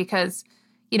lately, because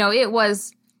it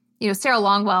was Sarah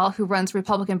Longwell, who runs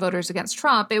Republican Voters Against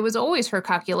Trump. It was always her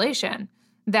calculation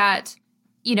that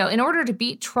in order to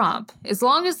beat Trump, as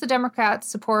long as the Democrats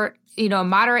support a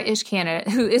moderate-ish candidate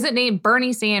who isn't named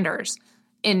Bernie Sanders,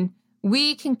 and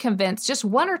we can convince just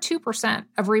 1 or 2%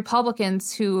 of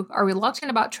Republicans who are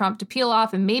reluctant about Trump to peel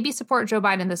off and maybe support Joe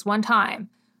Biden this one time,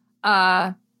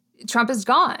 Trump is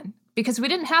gone, because we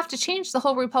didn't have to change the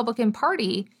whole Republican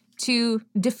Party to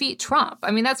defeat Trump.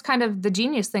 I mean, that's kind of the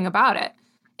genius thing about it.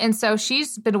 And so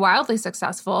she's been wildly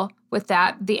successful with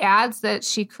that. The ads that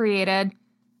she created,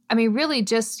 I mean, really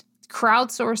just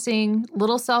crowdsourcing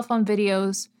little cell phone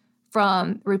videos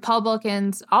from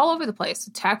Republicans all over the place,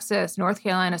 Texas, North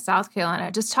Carolina, South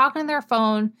Carolina, just talking on their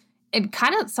phone. And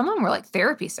kind of some of them were like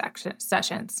therapy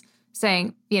sessions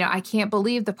saying, I can't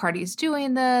believe the party's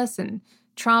doing this. And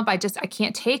Trump, I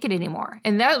can't take it anymore.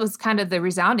 And that was kind of the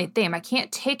resounding theme. I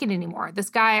can't take it anymore. This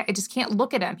guy, I just can't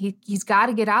look at him. He's got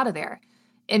to get out of there.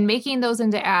 And making those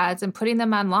into ads and putting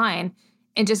them online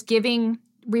and just giving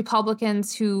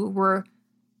Republicans who were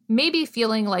maybe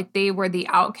feeling like they were the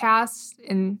outcasts,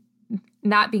 and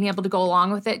not being able to go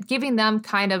along with it, giving them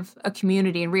kind of a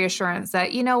community and reassurance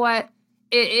that, you know what,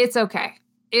 it's okay.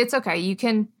 It's okay. You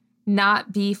can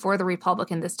not be for the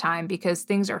Republican this time because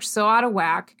things are so out of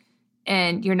whack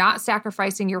and you're not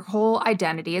sacrificing your whole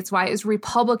identity. It's why it was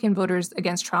Republican voters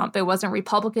against Trump. It wasn't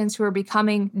Republicans who were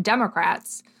becoming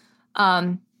Democrats.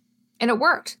 And it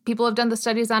worked. People have done the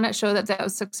studies on it, show that that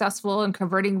was successful in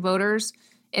converting voters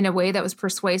in a way that was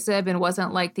persuasive and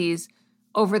wasn't like these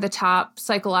over-the-top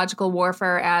psychological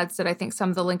warfare ads that I think some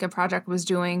of the Lincoln Project was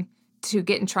doing to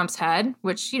get in Trump's head,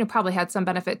 which, probably had some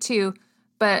benefit too.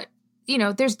 But,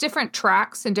 there's different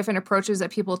tracks and different approaches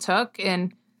that people took.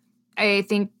 And I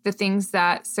think the things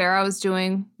that Sarah was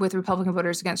doing with Republican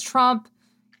voters against Trump,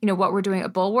 what we're doing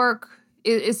at Bulwark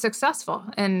is successful.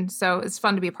 And so it's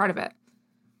fun to be a part of it.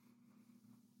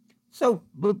 So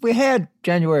we had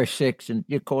January 6th, and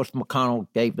of course McConnell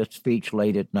gave the speech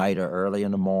late at night or early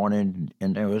in the morning,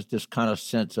 and there was this kind of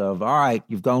sense of, all right,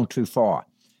 you've gone too far.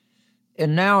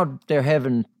 And now they're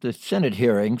having the Senate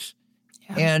hearings,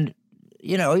 and,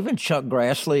 even Chuck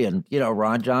Grassley and,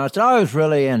 Ron Johnson, it was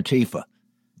really Antifa.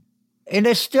 And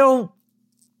that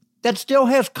still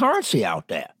has currency out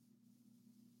there.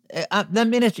 I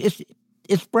mean,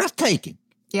 it's breathtaking.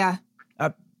 Yeah.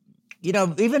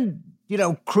 Even...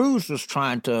 Cruz was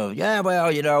trying to,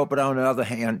 but on the other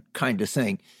hand, kind of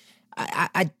thing.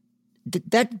 It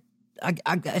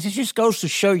just goes to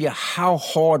show you how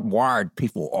hardwired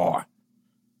people are.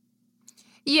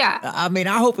 Yeah. I mean,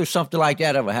 I hope if something like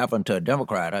that ever happened to a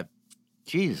Democrat, I'd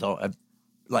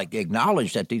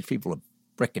acknowledge that these people are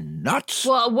freaking nuts.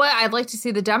 Well, what I'd like to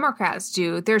see the Democrats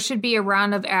do, there should be a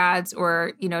round of ads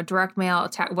or, direct mail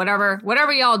attack,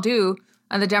 whatever y'all do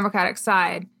on the Democratic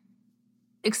side,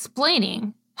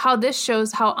 explaining how this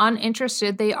shows how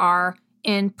uninterested they are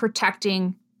in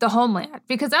protecting the homeland.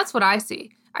 Because that's what I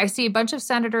see. I see a bunch of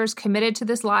senators committed to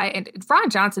this lie, and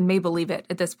Ron Johnson may believe it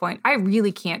at this point. I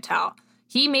really can't tell.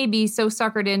 He may be so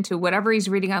suckered into whatever he's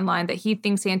reading online that he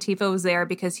thinks Antifa was there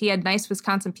because he had nice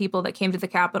Wisconsin people that came to the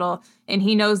Capitol, and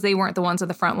he knows they weren't the ones on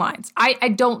the front lines. I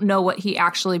don't know what he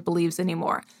actually believes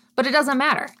anymore. But it doesn't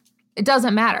matter. It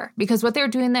doesn't matter because what they were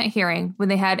doing in that hearing when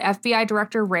they had FBI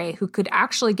Director Wray, who could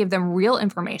actually give them real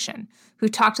information, who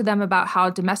talked to them about how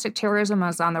domestic terrorism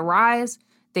was on the rise.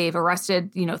 They've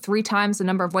arrested, 3 times the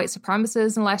number of white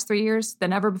supremacists in the last 3 years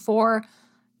than ever before.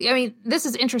 I mean, this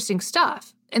is interesting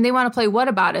stuff. And they want to play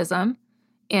whataboutism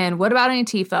and what about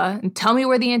Antifa and tell me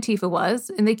where the Antifa was.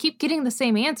 And they keep getting the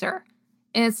same answer.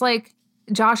 And it's like,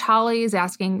 Josh Hawley is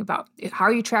asking about how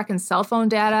are you tracking cell phone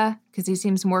data? Because he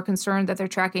seems more concerned that they're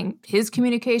tracking his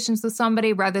communications with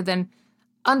somebody rather than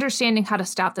understanding how to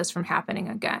stop this from happening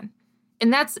again.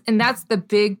 And that's the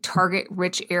big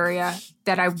target-rich area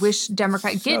that I wish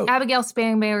Democrats get Abigail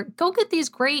Spanberger, go get these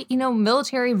great,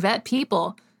 military vet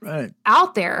people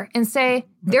out there and say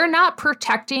they're not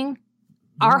protecting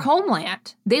our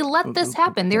homeland. They let this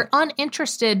happen. They're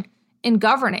uninterested in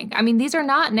governing. I mean, these are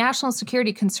not national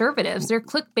security conservatives. They're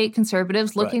clickbait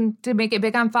conservatives looking to make it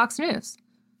big on Fox News.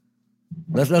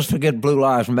 Let's forget Blue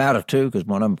Lives Matter, too, because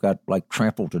one of them got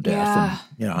trampled to death.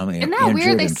 Yeah. And, Isn't that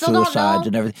weird? They still don't know.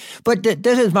 And everything. But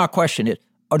this is my question.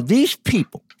 Are these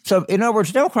people, so in other words,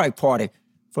 the Democratic Party,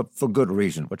 for good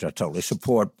reason, which I totally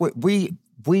support, we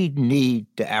need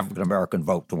the African-American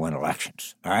vote to win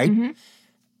elections, all right? Mm-hmm.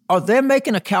 Are they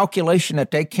making a calculation that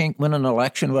they can't win an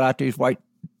election without these white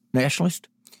nationalists?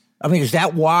 I mean, is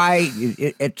that why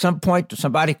at some point does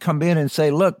somebody come in and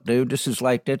say, look, dude, this is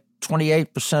like that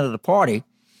 28% of the party,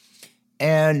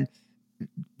 and,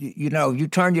 you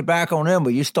turn your back on them,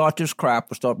 but you start this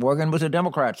crap, or start working with the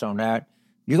Democrats on that,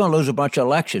 you're going to lose a bunch of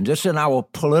elections. It's in our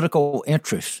political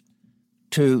interest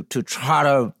to try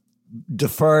to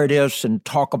defer this and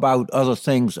talk about other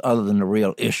things other than the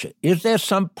real issue. Is there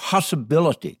some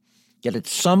possibility that at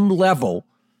some level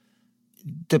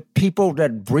the people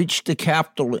that breach the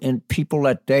Capitol and people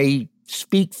that they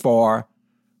speak for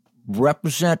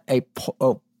represent a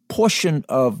portion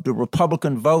of the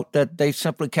Republican vote that they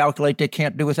simply calculate they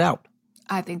can't do without?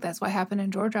 I think that's what happened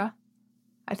in Georgia.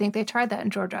 I think they tried that in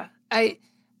Georgia.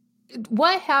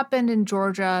 What happened in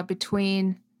Georgia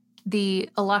between the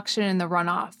election and the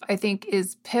runoff, I think,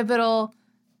 is pivotal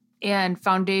and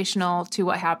foundational to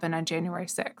what happened on January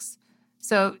 6th.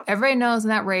 So everybody knows in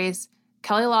that race,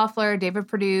 Kelly Loeffler, David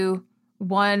Perdue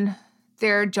won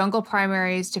their jungle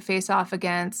primaries to face off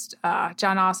against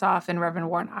John Ossoff and Reverend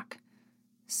Warnock.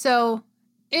 So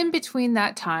in between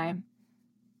that time,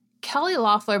 Kelly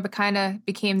Loeffler kind of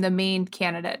became the main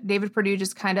candidate. David Perdue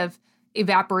just kind of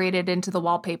evaporated into the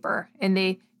wallpaper, and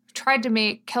they tried to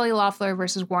make Kelly Loeffler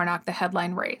versus Warnock the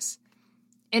headline race.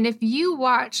 And if you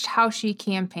watched how she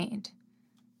campaigned,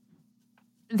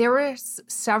 there were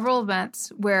several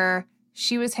events where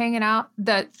she was hanging out.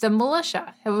 The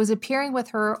militia was appearing with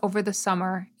her over the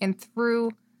summer and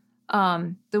through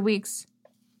the weeks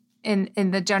in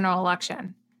the general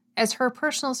election as her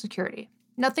personal security.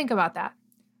 Now think about that.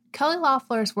 Kelly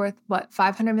Loeffler is worth, what,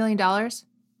 $500 million?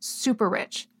 Super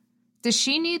rich. Does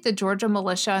she need the Georgia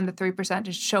militia and the 3%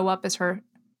 to show up as her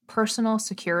personal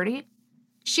security?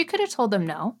 She could have told them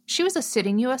no. She was a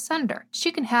sitting U.S. senator.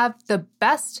 She can have the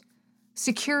best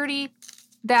security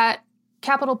that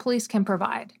Capitol Police can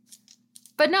provide.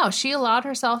 But no, she allowed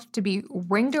herself to be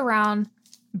ringed around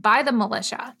by the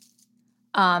militia,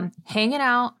 hanging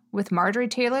out with Marjorie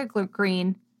Taylor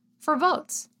Greene for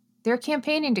votes. They're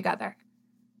campaigning together.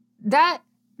 That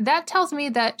tells me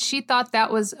that she thought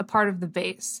that was a part of the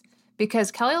base,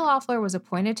 because Kelly Loeffler was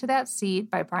appointed to that seat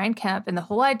by Brian Kemp, and the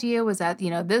whole idea was that,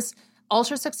 this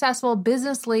ultra-successful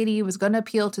business lady was going to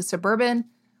appeal to suburban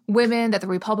women that the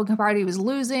Republican Party was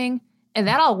losing, and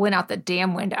that all went out the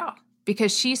damn window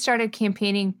because she started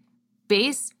campaigning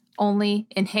base only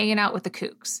and hanging out with the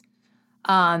kooks.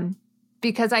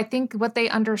 Because I think what they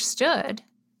understood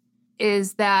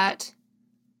is that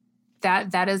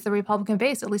is the Republican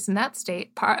base, at least in that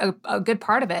state, a good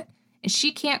part of it, and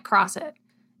she can't cross it.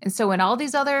 And so when all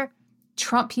these other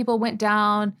Trump people went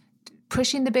down,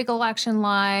 pushing the big election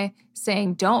lie,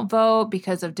 saying don't vote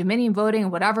because of Dominion voting,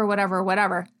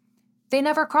 whatever, they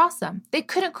never crossed them. They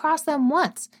couldn't cross them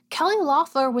once. Kelly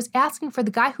Loeffler was asking for the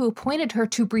guy who appointed her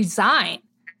to resign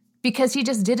because he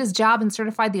just did his job and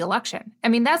certified the election. I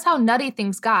mean, that's how nutty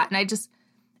things got. And I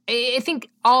think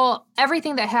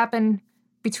everything that happened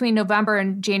between November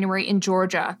and January in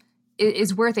Georgia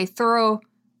is worth a thorough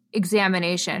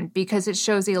examination, because it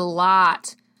shows a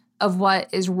lot of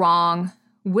what is wrong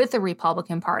with the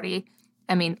Republican Party.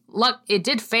 I mean, look, it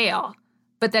did fail,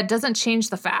 but that doesn't change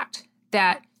the fact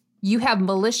that you have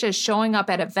militias showing up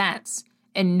at events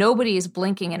and nobody is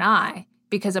blinking an eye,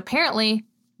 because apparently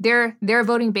they're a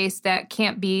voting base that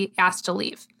can't be asked to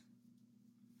leave.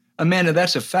 Amanda,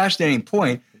 that's a fascinating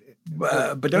point.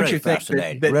 But don't really you think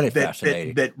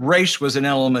that race was an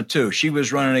element too? She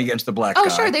was running against the black guy. Oh,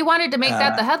 sure. They wanted to make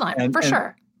that the headline,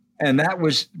 sure. And that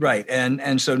was right.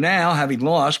 And so now, having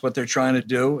lost, what they're trying to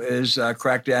do is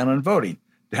crack down on voting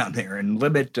down there and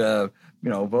limit, voting.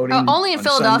 Oh, only in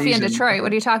Philadelphia and Detroit.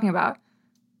 What are you talking about?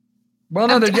 Well,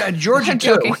 no, Georgia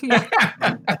too.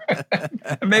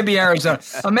 Maybe Arizona.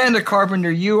 Amanda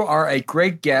Carpenter, you are a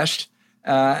great guest.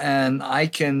 And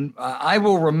I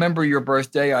will remember your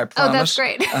birthday, I promise. Oh, that's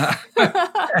great.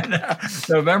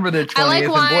 November the 20th. I like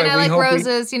wine, I like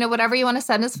roses, whatever you want to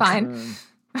send is fine.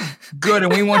 Good,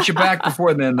 and we want you back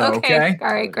before then, though, okay?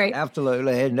 All right, great.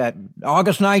 Absolutely. And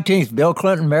August 19th, Bill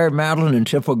Clinton married Madeline and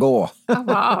Tipper Gore. Oh,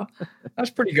 wow.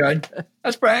 That's pretty good.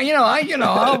 That's pretty, I'll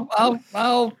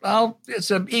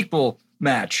it's an equal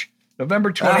match.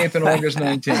 November 20th and August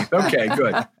 19th. Okay,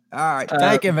 good. All right.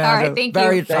 Thank you, Amanda. All right, thank you.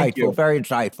 Very Thank you. insightful. Very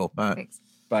insightful. Thanks.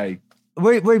 Bye.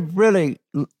 We really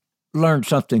learned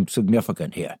something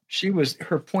significant here.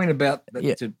 Her point about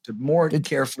to more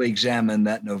carefully examine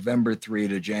that November 3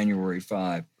 to January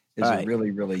 5 is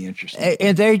really, really interesting.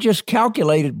 And they just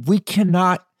calculated we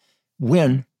cannot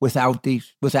win without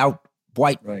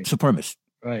white supremacists.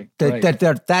 Right.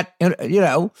 That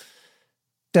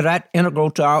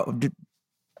integral to our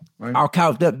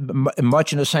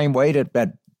much in the same way that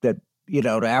the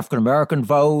African American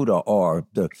vote or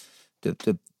the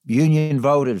union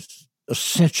vote is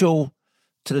essential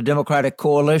to the Democratic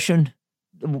coalition.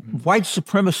 White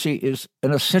supremacy is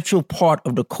an essential part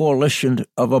of the coalition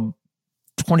of a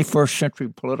 21st century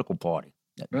political party.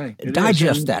 Right.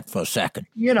 Digest that for a second.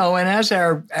 And as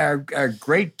our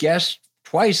great guest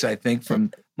twice, I think,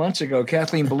 from months ago,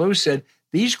 Kathleen Belew said,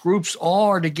 these groups all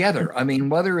are together. I mean,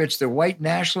 whether it's the white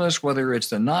nationalists, whether it's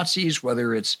the Nazis,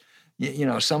 whether it's,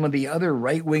 some of the other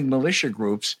right-wing militia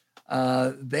groups,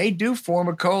 they do form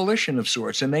a coalition of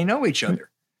sorts, and they know each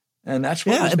other. And that's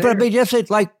what was there. But I mean,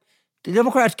 it's like the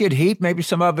Democrats get heat. Maybe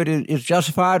some of it is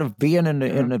justified of being in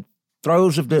the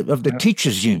throes of the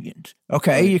teachers' unions.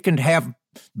 Okay, you can have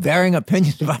varying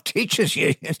opinions about teachers'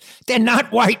 unions. They're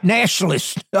not white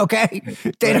nationalists. Okay,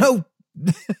 they don't.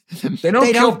 They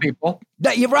don't kill people.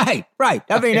 You're right.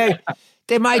 I mean,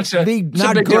 they might be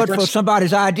not good difference for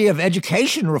somebody's idea of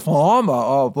education reform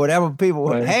or whatever people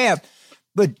would have,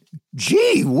 but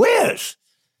gee whiz.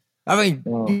 I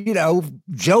mean,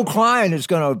 Joe Klein is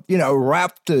going to,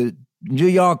 wrap the New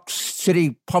York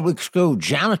City public school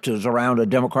janitors around the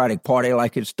Democratic Party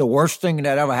like it's the worst thing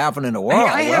that ever happened in the world.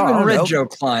 I haven't read Joe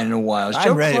Klein in a while.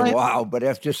 I've read it in a while, but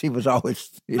that's just he was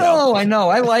always, No, I know.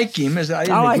 I like him. I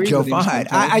like Joe Klein.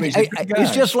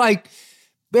 It's just like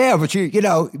Yeah, but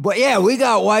we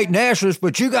got white nationalists,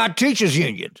 but you got teachers'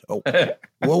 unions. Oh,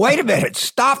 well, wait a minute.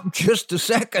 Stop just a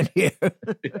second here.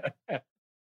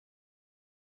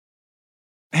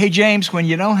 Hey, James, when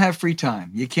you don't have free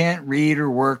time, you can't read or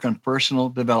work on personal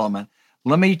development.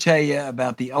 Let me tell you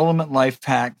about the ultimate life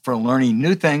hack for learning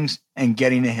new things and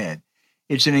getting ahead.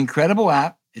 It's an incredible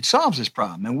app. It solves this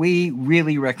problem, and we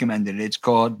really recommend it. It's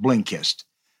called Blinkist.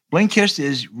 Blinkist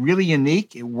is really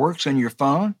unique. It works on your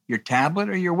phone, your tablet,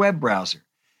 or your web browser.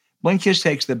 Blinkist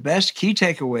takes the best key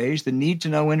takeaways, the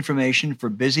need-to-know information for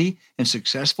busy and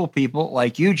successful people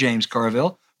like you, James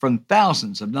Carville, from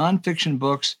thousands of nonfiction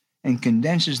books and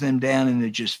condenses them down into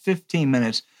just 15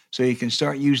 minutes so you can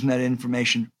start using that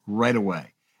information right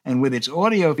away. And with its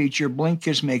audio feature,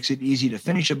 Blinkist makes it easy to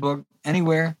finish a book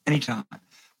anywhere, anytime.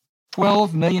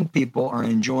 12 million people are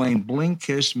enjoying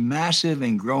Blinkist's massive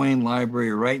and growing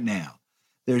library right now.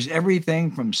 There's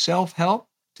everything from self-help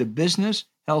to business,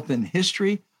 health, and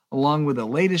history, along with the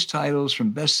latest titles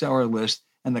from bestseller lists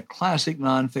and the classic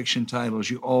nonfiction titles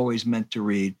you always meant to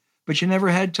read, but you never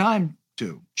had time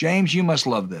to. James, you must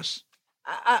love this.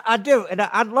 I do, and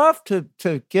I'd love to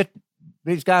get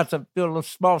these guys to do a little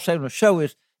small segment of the show.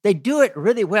 Is they do it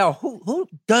really well. Who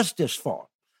does this for?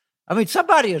 I mean,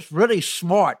 somebody is really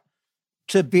smart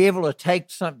to be able to take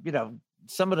some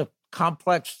of the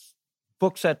complex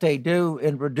books that they do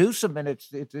and reduce them, and it's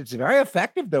very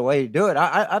effective the way you do it.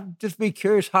 I'd just be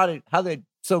curious how they're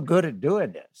so good at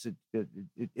doing this.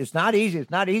 It's not easy. It's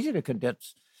not easy to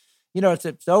condense.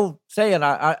 It's the old saying,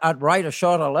 I'd write a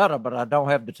shorter letter, but I don't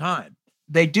have the time.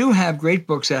 They do have great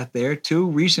books out there. Two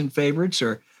recent favorites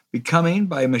are Becoming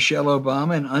by Michelle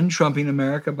Obama and Untrumping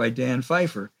America by Dan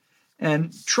Pfeiffer.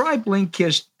 And try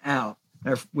Blinkist out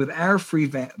with our free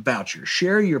voucher.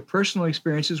 Share your personal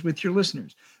experiences with your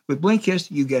listeners. With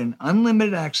Blinkist, you get an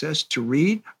unlimited access to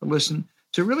read or listen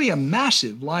to really a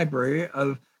massive library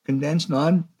of condensed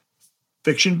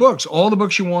non-fiction books, all the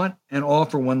books you want and all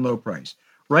for one low price.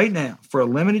 Right now, for a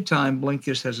limited time,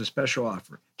 Blinkist has a special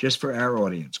offer just for our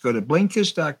audience. Go to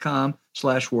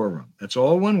Blinkist.com/warroom. That's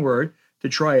all one word to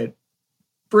try it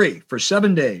free for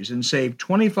 7 days and save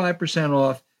 25%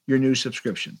 off your new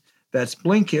subscription. That's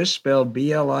Blinkist, spelled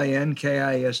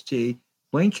Blinkist,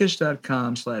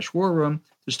 Blinkist.com/warroom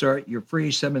to start your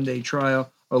free 7-day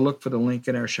trial, or look for the link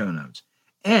in our show notes.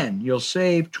 And you'll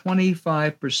save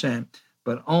 25%,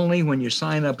 but only when you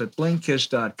sign up at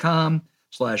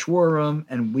Blinkist.com/warroom,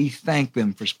 and we thank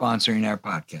them for sponsoring our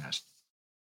podcast.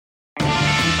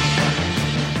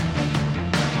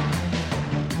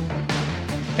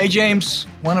 Hey, James,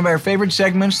 one of our favorite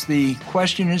segments, the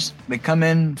questions that come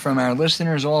in from our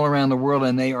listeners all around the world,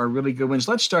 and they are really good ones.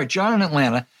 Let's start. John in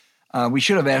Atlanta. We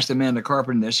should have asked Amanda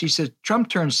Carpenter this. He says, Trump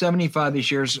turned 75 this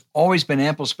year. There's always been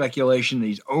ample speculation that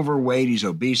he's overweight, he's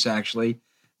obese, actually.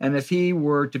 And if he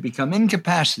were to become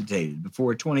incapacitated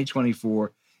before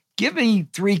 2024, give me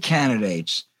 3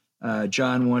 candidates,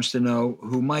 John wants to know,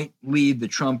 who might lead the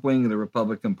Trump wing of the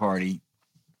Republican Party.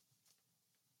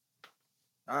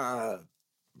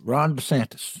 Ron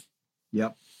DeSantis.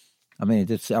 Yep. I mean,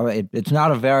 it's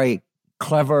not a very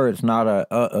clever, it's not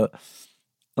a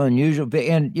unusual,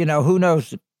 and who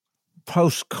knows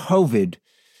post-COVID,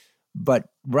 but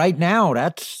right now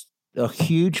that's a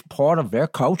huge part of their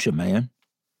culture, man.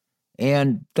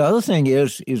 And the other thing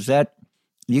is that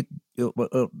as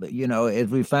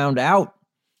we found out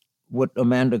with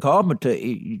Amanda Carpenter,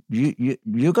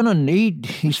 you're going to need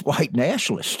these white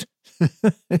nationalists.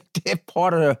 They're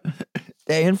part of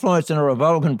their influence in the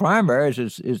Republican primaries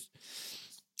is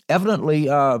evidently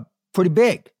pretty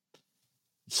big.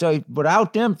 So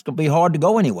without them, it's going to be hard to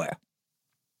go anywhere.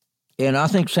 And I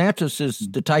think Santos is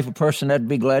the type of person that'd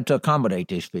be glad to accommodate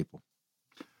these people.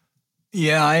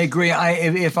 Yeah, I agree.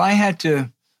 If I had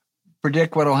to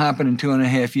predict what will happen in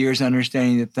 2.5 years,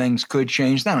 understanding that things could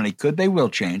change, not only could, they will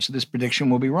change. So this prediction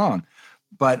will be wrong.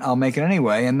 But I'll make it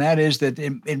anyway, and that is that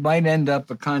it might end up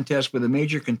a contest with the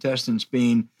major contestants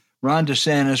being Ron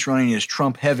DeSantis running as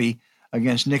Trump heavy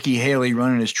against Nikki Haley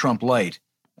running as Trump light.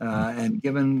 And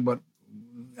given what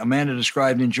Amanda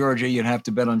described in Georgia, you'd have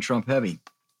to bet on Trump heavy.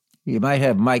 You might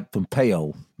have Mike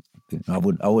Pompeo. I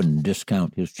wouldn't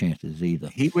discount his chances either.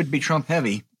 He would be Trump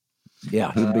heavy.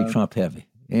 Yeah, he would be Trump heavy.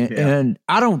 And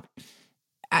I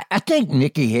think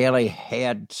Nikki Haley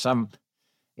had some.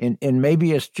 And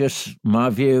maybe it's just my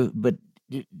view, but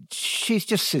she's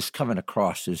just coming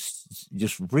across as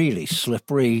just really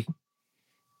slippery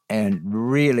and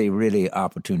really, really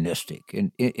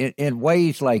opportunistic in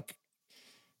ways like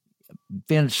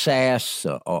Ben Sass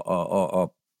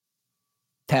or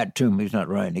Pat Toomey's not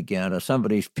running again, or some of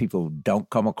these people don't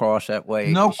come across that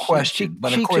way. No question.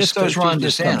 But of course, those Ron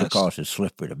DeSantis comes across as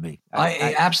slippery to me.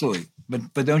 I absolutely.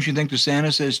 But don't you think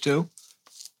DeSantis is too?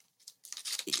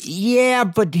 Yeah,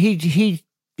 but he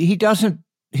doesn't.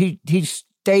 He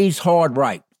stays hard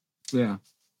right. Yeah.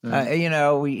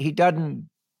 He doesn't.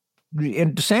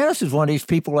 And DeSantis is one of these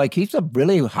people. Like, he's a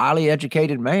really highly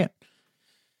educated man.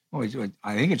 Oh,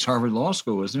 I think it's Harvard Law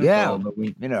School, isn't it? Yeah, but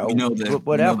we know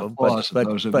whatever. But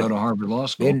those who go to Harvard Law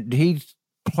School, and he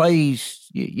plays.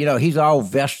 He's all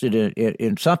vested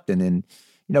in something. And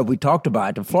we talked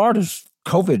about it. Florida's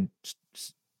COVID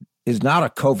is not a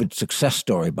COVID success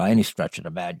story by any stretch of the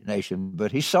imagination,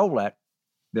 but he sold that.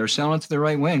 They're selling it to the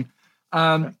right wing.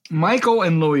 Michael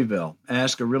in Louisville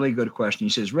asked a really good question.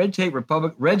 He says, red state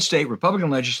Republican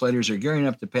legislators are gearing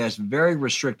up to pass very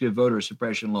restrictive voter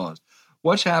suppression laws.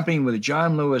 What's happening with the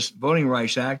John Lewis Voting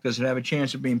Rights Act? Does it have a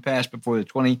chance of being passed before the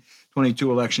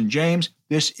 2022 election? James,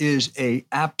 this is a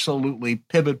absolutely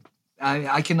pivot.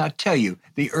 I cannot tell you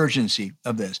the urgency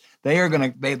of this. They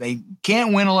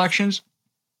can't win elections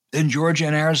in Georgia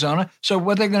and Arizona. So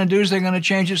what they're going to do is they're going to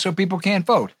change it so people can't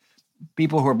vote.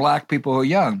 People who are black, people who are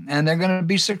young, and they're going to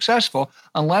be successful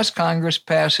unless Congress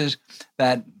passes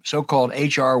that so-called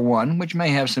H.R. 1, which may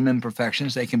have some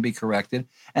imperfections. They can be corrected.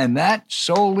 And that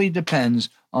solely depends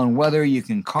on whether you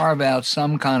can carve out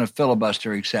some kind of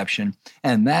filibuster exception.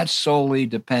 And that solely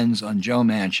depends on Joe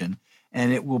Manchin.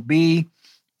 And it will be,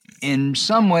 in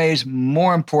some ways,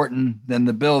 more important than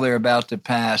the bill they're about to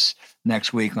pass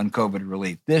next week on COVID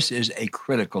relief. This is a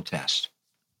critical test.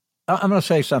 I'm going to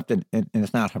say something, and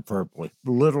it's not hyperbole.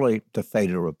 Literally, the fate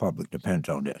of the republic depends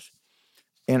on this.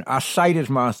 And I cite as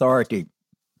my authority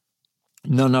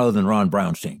none other than Ron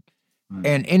Brownstein. Mm.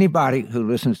 And anybody who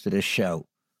listens to this show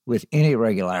with any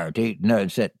regularity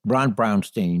knows that Ron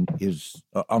Brownstein is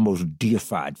an almost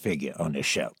deified figure on this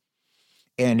show.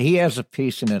 And he has a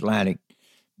piece in Atlantic,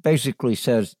 basically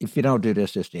says, if you don't do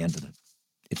this, it's the end of it.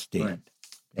 It's the end.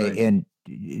 Right. And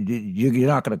you're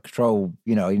not going to control,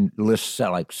 lists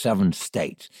like 7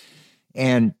 states.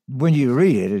 And when you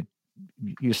read it,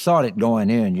 you saw it going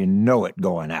in, you know it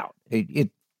going out.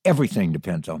 Everything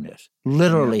depends on this.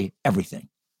 Literally everything.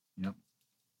 Yep.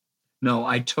 No,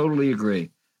 I totally agree.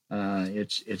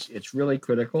 It's really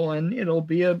critical, and it'll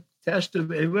be a test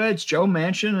of it's Joe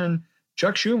Manchin and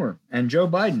Chuck Schumer and Joe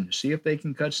Biden to see if they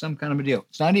can cut some kind of a deal.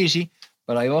 It's not easy,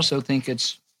 but I also think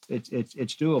it's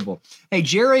doable. Hey,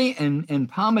 Jerry in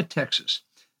Palma, Texas,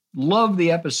 loved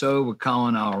the episode with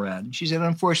Colin Allred. She said,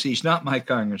 unfortunately, he's not my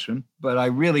congressman, but I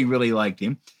really, really liked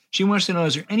him. She wants to know,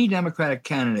 is there any Democratic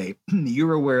candidate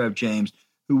you're aware of, James,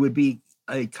 who would be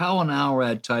a Colin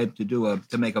Allred type to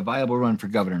make a viable run for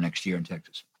governor next year in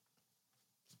Texas?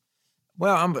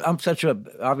 Well, I'm such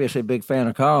obviously a big fan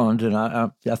of Collins, and I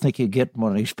think you get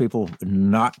one of these people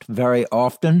not very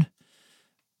often,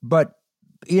 but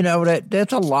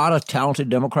that's a lot of talented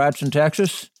Democrats in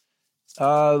Texas.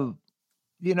 We'll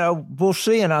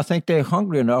see, and I think they're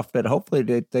hungry enough that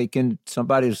hopefully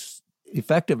somebody's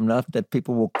effective enough that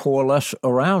people will coalesce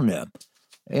around them.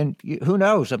 And who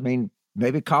knows? I mean,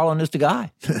 maybe Colin is the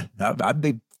guy. I'd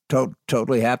be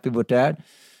totally happy with that.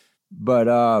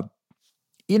 But,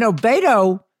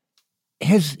 Beto,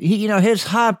 his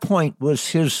high point was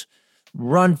his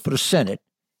run for the Senate.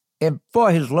 And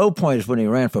boy, his low point is when he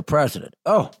ran for president.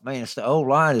 Oh, man, it's the old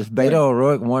line. Is Beto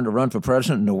O'Rourke wanted to run for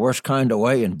president in the worst kind of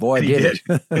way, and boy, did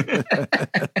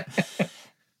it.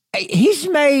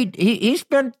 He's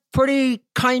been pretty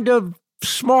kind of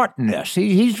smart in this.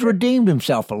 He's redeemed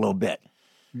himself a little bit.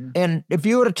 Yeah. And if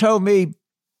you would have told me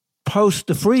post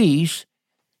the freeze,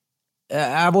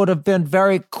 I would have been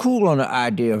very cool on the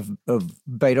idea of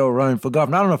Beto running for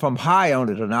governor. I don't know if I'm high on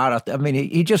it or not. I mean,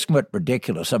 he just went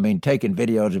ridiculous. I mean, taking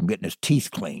videos of him getting his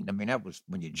teeth cleaned. I mean, that was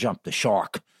when you jumped the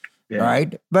shark,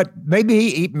 right? But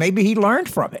maybe he learned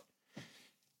from it.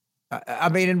 I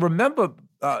mean, and remember,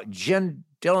 Jen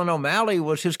Dillon O'Malley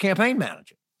was his campaign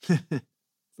manager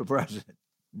for president.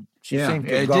 She seemed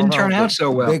to have it didn't turn out so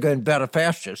well. Bigger and better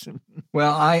pastures.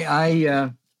 Well,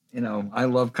 I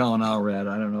love Colin Allred.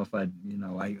 I don't know if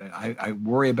I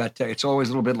worry about tech. It's always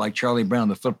a little bit like Charlie Brown,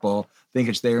 the football. Think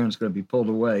it's there and it's going to be pulled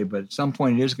away, but at some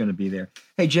point it is going to be there.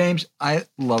 Hey, James, I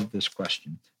love this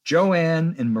question.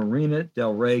 Joanne in Marina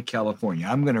Del Rey, California.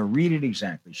 I'm going to read it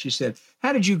exactly. She said,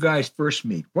 how did you guys first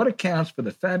meet? What accounts for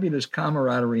the fabulous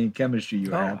camaraderie and chemistry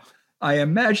you have? I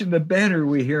imagine the banter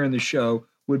we hear in the show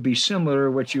would be similar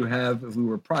to what you have if we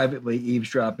were privately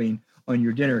eavesdropping on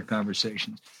your dinner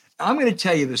conversations. I'm going to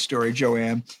tell you this story,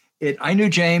 Joanne. I knew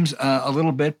James a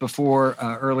little bit before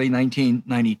early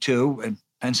 1992, and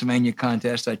Pennsylvania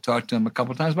contest. I talked to him a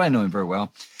couple of times, but I know him very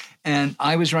well. And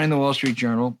I was running the Wall Street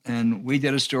Journal, and we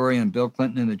did a story on Bill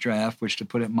Clinton in the draft, which, to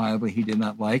put it mildly, he did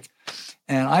not like.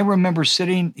 And I remember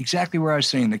sitting exactly where I was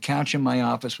sitting, the couch in my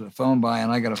office with a phone by,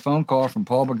 and I got a phone call from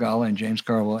Paul Begala and James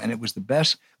Carville, and it was the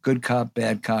best good cop,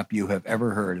 bad cop you have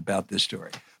ever heard about this story.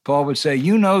 Paul would say,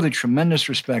 you know the tremendous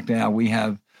respect now we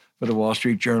have for the Wall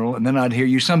Street Journal, and then I'd hear,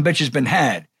 you some bitch has been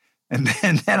had. And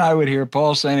then I would hear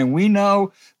Paul saying, and we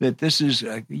know that this is,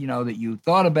 that you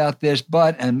thought about this,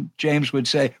 and James would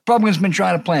say, Republicans been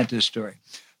trying to plant this story.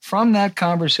 From that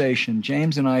conversation,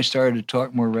 James and I started to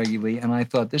talk more regularly, and I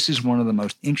thought this is one of the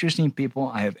most interesting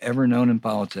people I have ever known in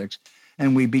politics.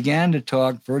 And we began to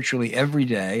talk virtually every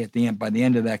day by the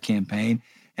end of that campaign,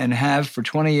 and have for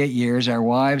 28 years. Our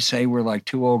wives say we're like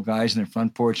two old guys in the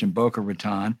front porch in Boca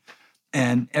Raton.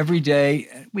 And every day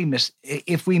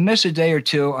if we miss a day or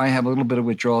two, I have a little bit of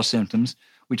withdrawal symptoms.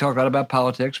 We talk a lot about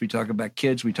politics. We talk about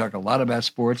kids. We talk a lot about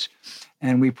sports.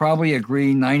 And we probably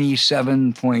agree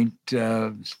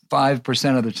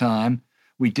 97.5% of the time.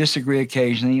 We disagree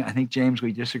occasionally. I think, James,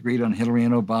 we disagreed on Hillary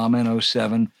and Obama in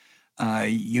 2007.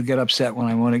 You get upset when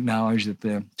I won't acknowledge that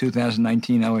the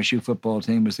 2019 LSU football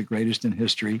team was the greatest in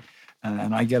history.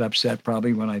 And I get upset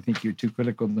probably when I think you're too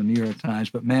critical of the New York Times.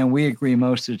 But, man, we agree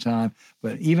most of the time.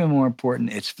 But even more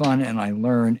important, it's fun, and I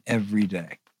learn every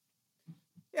day.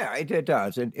 Yeah, it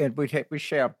does. And we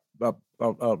share a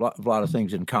lot of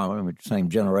things in common. We're the same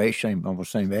generation,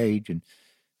 almost same age, and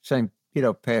same,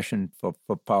 passion for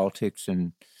politics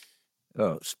and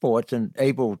sports, and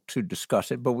able to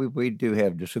discuss it. But we do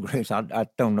have disagreements. I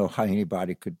don't know how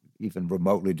anybody could even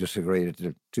remotely disagree that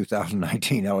the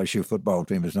 2019 LSU football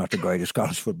team is not the greatest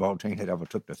college football team that ever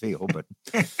took the field. But,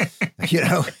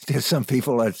 there's some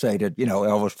people that say that,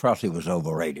 Elvis Presley was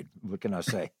overrated. What can I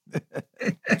say?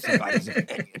 Somebody's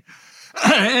opinion.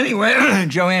 Anyway,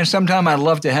 Joanne, sometime I'd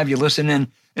love to have you listen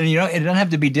in. And, it doesn't have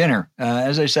to be dinner.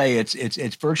 As I say,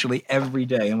 it's virtually every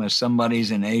day, unless somebody's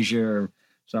in Asia or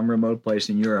some remote place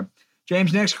in Europe.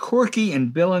 James, next, Corky in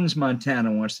Billings,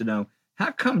 Montana wants to know, how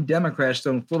come Democrats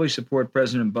don't fully support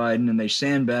President Biden and they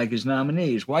sandbag his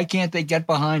nominees? Why can't they get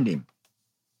behind him?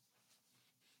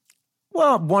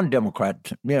 Well, one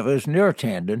Democrat, it was Neera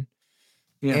Tanden,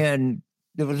 and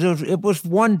it was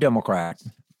one Democrat,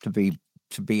 to be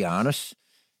honest.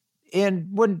 And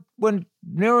when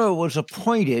Neera was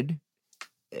appointed,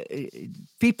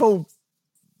 people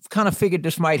kind of figured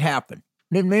this might happen.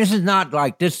 I mean, this is not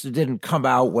like this didn't come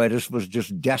out where this was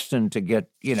just destined to get,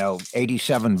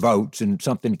 87 votes and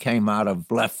something came out of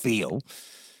left field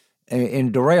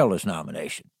and derail his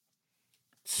nomination.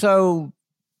 So,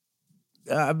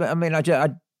 I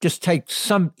just take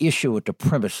some issue with the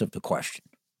premise of the question.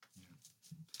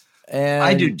 And,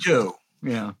 I do too.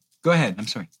 Yeah. Go ahead. I'm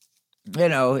sorry.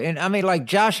 Like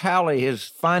Josh Hawley has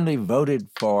finally voted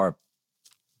for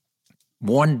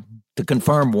to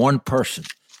confirm one person.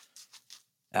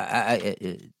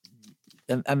 They're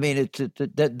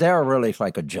really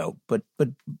like a joke, but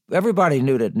everybody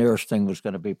knew that Neera's thing was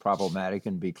going to be problematic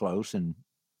and be close, and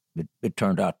it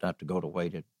turned out not to go the way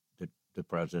that the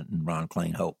president and Ron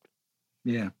Klain hoped.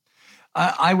 Yeah,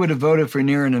 I would have voted for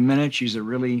Neera in a minute. She's a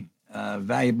really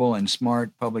valuable and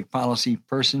smart public policy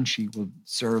person. She will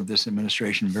serve this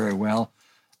administration very well.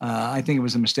 I think it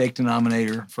was a mistake to nominate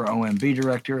her for OMB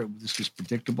director. This was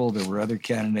predictable. There were other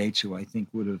candidates who I think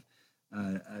would have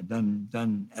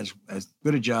done as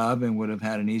good a job and would have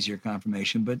had an easier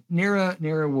confirmation. But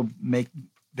Neera will make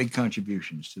big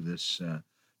contributions to this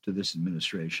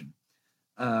administration.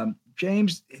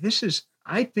 James,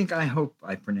 I hope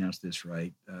I pronounced this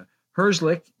right.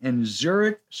 Herzlich in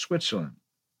Zurich, Switzerland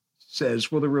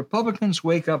says, will the Republicans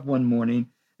wake up one morning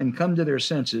and come to their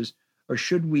senses, or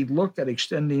should we look at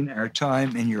extending our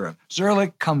time in Europe?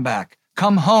 Zurich, come back.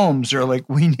 Come home, Zurlich.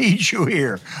 We need you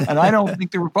here. And I don't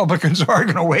think the Republicans are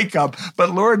going to wake up, but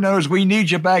Lord knows we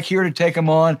need you back here to take them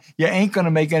on. You ain't going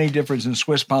to make any difference in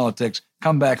Swiss politics.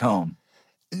 Come back home.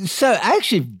 So I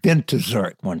actually been to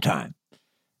Zurich one time.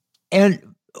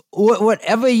 And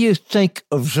whatever you think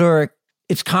of Zurich,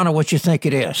 it's kind of what you think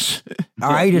it is. All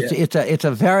right? Yeah. It's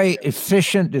a very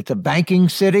efficient, it's a banking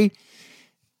city.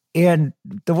 And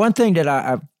the one thing that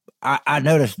I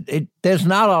noticed, there's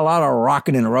not a lot of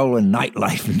rocking and rolling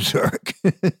nightlife in Zurich.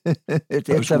 it's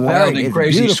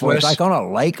crazy beautiful. Swiss. It's like on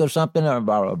a lake or something, or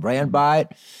I ran by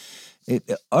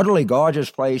it. Utterly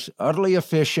gorgeous place, utterly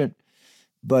efficient.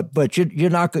 But you're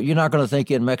not going to think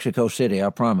you're in Mexico City, I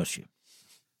promise you.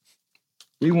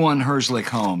 We won Herzlich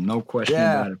home, no question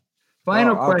about it.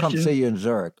 Final question. I'll come see you in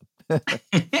Zurich.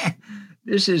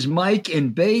 This is Mike in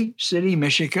Bay City,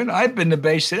 Michigan. I've been to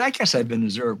Bay City. I guess I've been to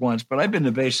Zurich once, but I've been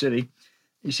to Bay City.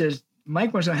 He says,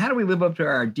 Mike wants to know, how do we live up to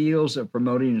our ideals of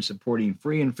promoting and supporting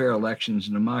free and fair elections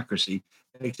and democracy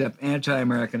that accept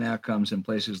anti-American outcomes in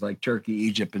places like Turkey,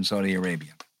 Egypt, and Saudi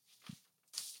Arabia?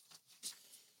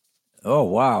 Oh,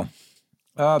 wow.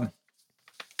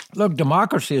 Look,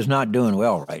 democracy is not doing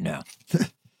well right now.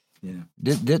 Yeah.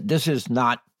 This is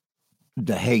not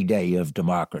the heyday of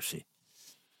democracy.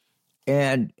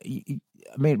 And, I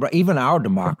mean, even our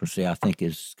democracy, I think,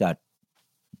 has got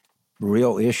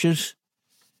real issues.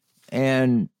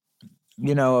 And,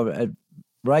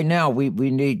 right now we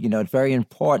need, it's very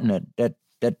important that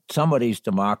some of these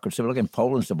democracies, look at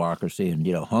Poland's democracy and,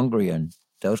 Hungary and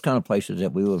those kind of places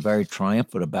that we were very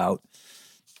triumphant about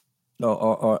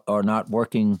are not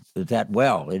working that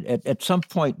well. At some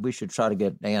point, we should try to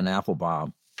get Ann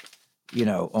Applebaum,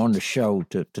 on the show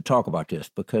to talk about this,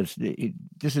 because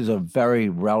this is a very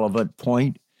relevant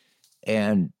point.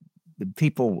 And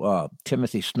people,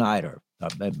 Timothy Snyder,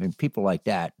 people like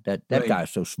that right. Guy's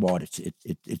so smart,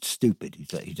 it's stupid. He's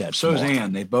that so smart. Is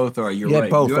Ann. They both are. You're yeah, right.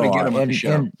 Both you ought to get are. them on the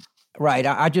show. Right.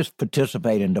 I just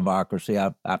participate in democracy.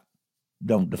 I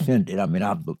don't defend it. I mean,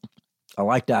 I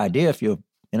like the idea. If you're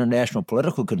international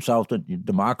political consultant,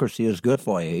 democracy is good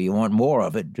for you. You want more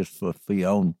of it just for your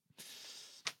own,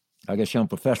 I guess, your own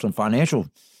professional and financial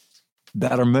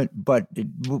betterment. But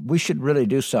we should really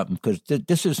do something, because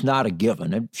this is not a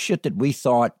given. And shit that we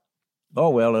thought, oh,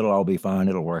 well, it'll all be fine.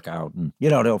 It'll work out. And,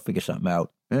 they'll figure something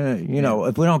out.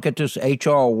 If we don't get this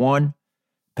H.R. 1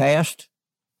 passed,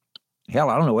 hell,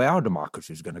 I don't know where our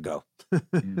democracy is going to go.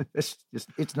 It's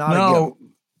not a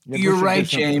given. You're right,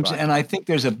 James, and I think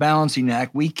there's a balancing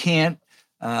act. We can't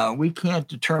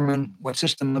determine what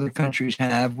system other countries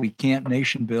have. We can't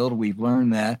nation build. We've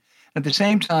learned that. At the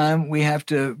same time, we have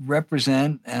to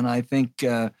represent, and I think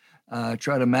try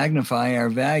to magnify our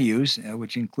values,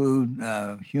 which include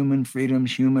human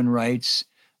freedoms, human rights,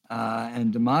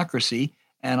 and democracy.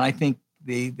 And I think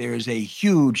there is a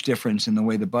huge difference in the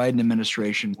way the Biden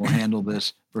administration will handle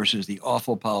this versus the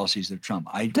awful policies of Trump.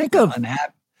 I'm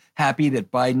happy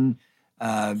that Biden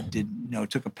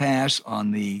took a pass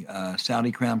on the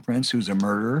Saudi crown prince, who's a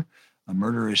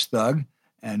murderous thug,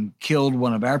 and killed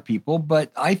one of our people.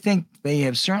 But I think they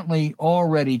have certainly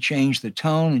already changed the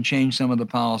tone and changed some of the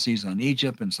policies on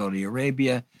Egypt and Saudi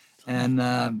Arabia. And,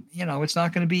 it's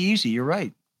not going to be easy. You're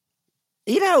right.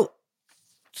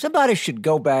 Somebody should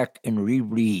go back and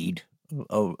reread,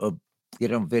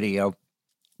 get on video,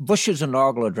 Bush's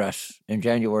inaugural address in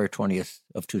January 20th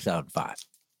of 2005.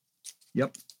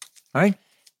 Yep. All right.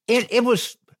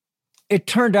 It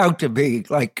turned out to be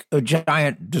like a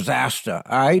giant disaster.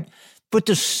 All right. But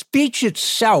the speech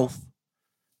itself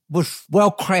was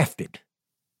well crafted.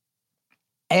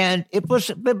 And it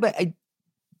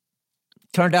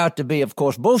turned out to be, of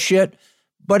course, bullshit,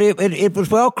 but it was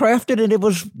well crafted, and it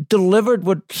was delivered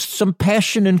with some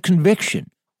passion and conviction.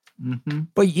 Mm-hmm.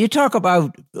 But you talk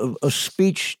about a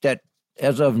speech that,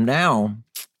 as of now,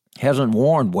 hasn't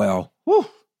worn well. Whew.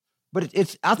 But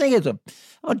I think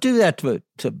I'll do that to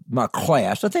my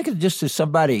class. I think it's just as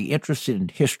somebody interested in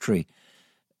history,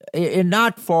 and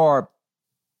not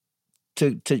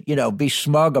to be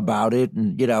smug about it,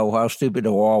 and how stupid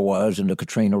the war was, and the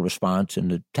Katrina response, and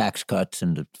the tax cuts,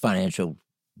 and the financial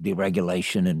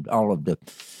deregulation, and all of the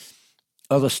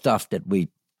other stuff that we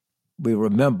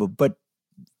remember. But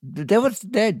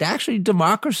actually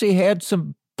democracy had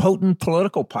some potent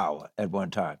political power at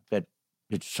one time that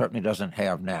it certainly doesn't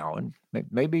have now. And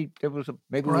maybe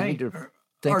right. We need to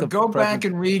think or go back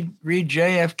and read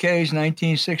JFK's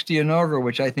 1960 inaugural,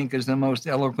 which I think is the most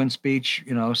eloquent speech,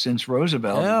 since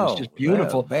Roosevelt. It was just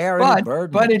beautiful.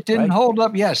 But it didn't hold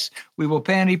up. Yes, we will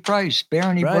pay any price, bear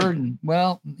any burden.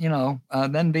 Well,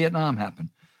 then Vietnam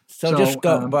happened. So just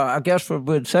go. But I guess what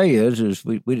we'd say is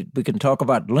we can talk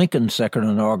about Lincoln's second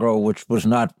inaugural, which was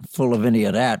not full of any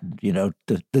of that.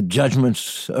 The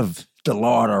judgments of the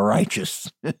Lord are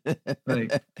righteous.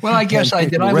 Right. Well, I guess I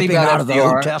did. I leave out of the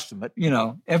Old Testament.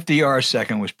 FDR's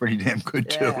second was pretty damn good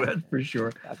too. That's for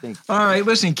sure. I think. All right,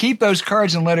 listen. Keep those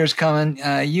cards and letters coming.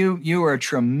 You are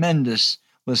tremendous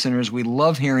listeners. We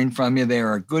love hearing from you. They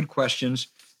are good questions,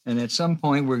 and at some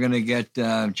point we're going to get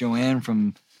Joanne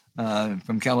from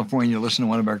California to listen to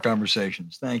one of our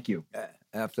conversations. Thank you.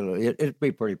 Absolutely. It'd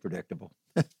be pretty predictable.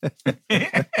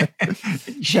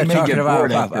 She may get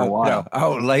bored after a while.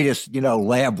 Our latest,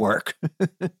 lab work.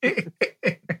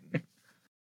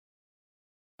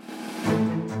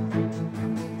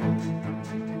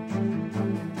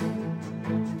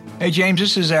 Hey, James,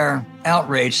 this is our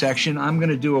outrage section. I'm going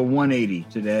to do a 180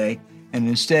 today and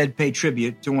instead pay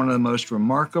tribute to one of the most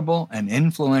remarkable and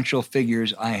influential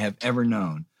figures I have ever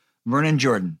known, Vernon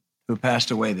Jordan, who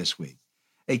passed away this week.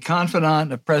 a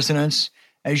confidant of presidents.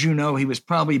 As you know, he was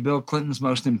probably Bill Clinton's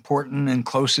most important and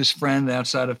closest friend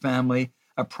outside of family,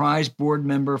 a prized board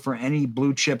member for any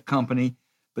blue chip company.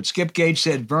 But Skip Gage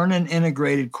said Vernon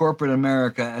integrated corporate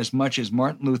America as much as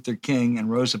Martin Luther King and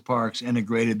Rosa Parks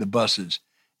integrated the buses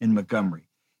in Montgomery.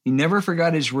 He never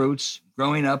forgot his roots,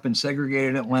 growing up in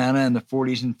segregated Atlanta in the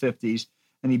 40s and 50s,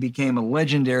 and he became a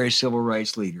legendary civil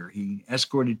rights leader. He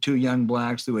escorted 2 young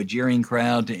blacks through a jeering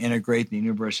crowd to integrate the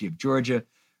University of Georgia,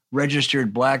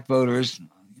 registered black voters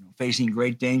facing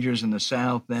great dangers in the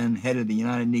South, then headed the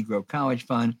United Negro College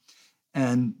Fund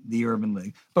and the Urban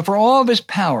League. But for all of his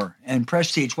power and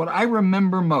prestige, what I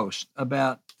remember most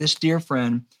about this dear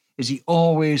friend is he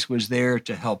always was there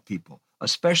to help people,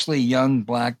 especially young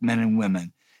black men and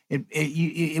women.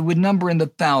 It would number in the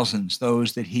thousands,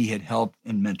 those that he had helped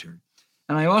and mentored.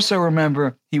 And I also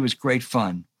remember he was great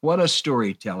fun. What a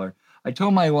storyteller. I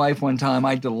told my wife one time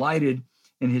I delighted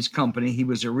in his company. He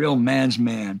was a real man's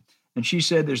man. And she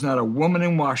said there's not a woman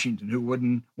in Washington who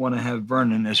wouldn't want to have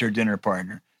Vernon as her dinner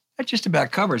partner. That just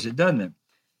about covers it, doesn't it?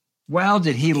 Wow,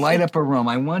 did he light up a room.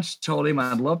 I once told him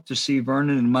I'd love to see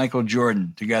Vernon and Michael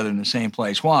Jordan together in the same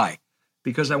place. Why?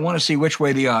 Because I want to see which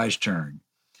way the eyes turn.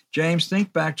 James,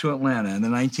 think back to Atlanta in the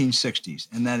 1960s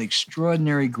and that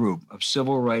extraordinary group of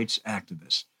civil rights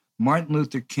activists, Martin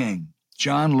Luther King,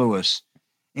 John Lewis,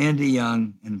 Andy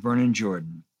Young, and Vernon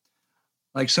Jordan.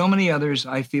 Like so many others,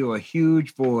 I feel a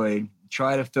huge void,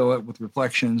 try to fill it with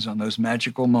reflections on those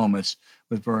magical moments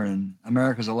with Vernon.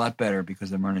 America's a lot better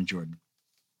because of Vernon Jordan.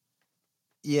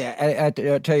 Yeah,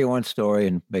 I'll tell you one story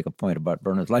and make a point about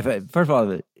Vernon's life. First of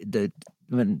all,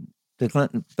 when Bill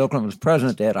Clinton was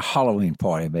president, they had a Halloween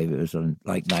party. Maybe it was in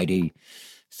like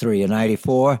 93 or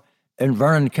 94. And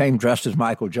Vernon came dressed as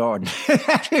Michael Jordan.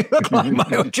 He looked like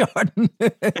Michael Jordan.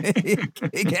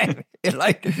 he came in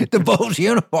like the Bulls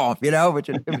uniform, Which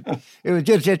it was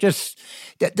just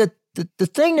the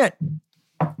thing that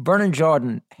Vernon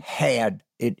Jordan had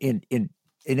and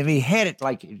if he had it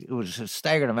like it was a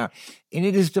staggering amount, and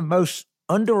it is the most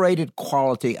underrated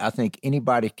quality I think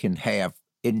anybody can have.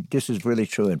 And this is really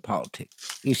true in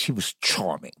politics, is he was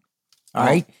charming, all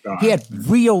right? He had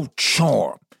real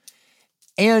charm.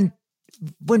 And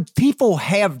when people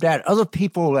have that, other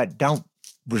people that don't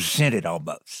resent it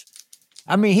almost.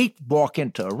 I mean, he'd walk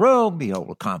into a room, he'd hold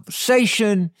a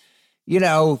conversation,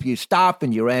 if you stop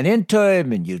and you ran into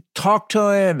him and you talked to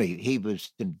him, he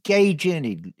was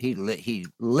engaging, he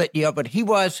lit you up, but he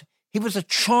was a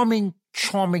charming,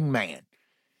 charming man.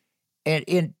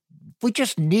 And we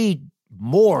just need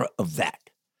more of that.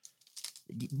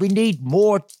 We need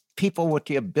more people with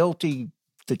the ability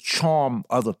to charm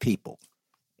other people.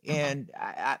 And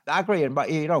I agree. And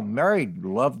Mary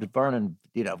loved Vernon,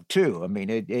 too. I mean,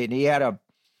 and he had a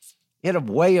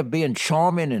way of being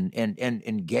charming and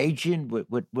engaging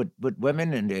with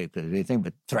women, and anything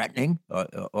but threatening, but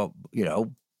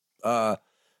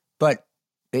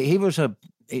he was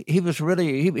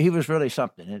really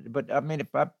something. But I mean, if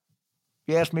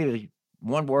you asked me to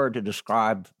one word to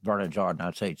describe Vernon Jordan,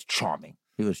 I'd say it's charming.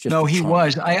 He was just he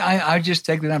was. I just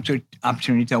take that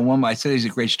opportunity to tell one. I said he's a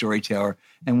great storyteller,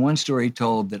 and one story he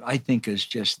told that I think is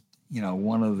just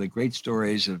one of the great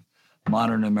stories of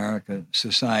modern America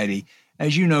society.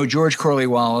 As you know, George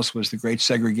Corley-Wallace was the great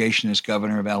segregationist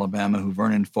governor of Alabama who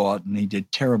Vernon fought, and he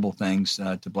did terrible things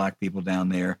to black people down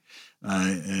there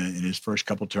in his first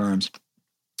couple terms.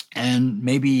 And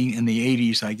maybe in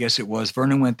the 80s, I guess it was,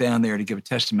 Vernon went down there to give a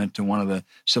testament to one of the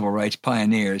civil rights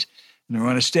pioneers. And they were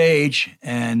on a stage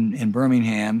in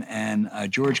Birmingham, and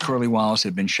George Corley-Wallace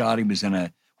had been shot. He was in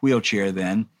a wheelchair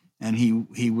then, and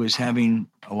he was having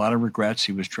a lot of regrets.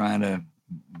 He was trying to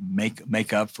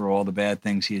make up for all the bad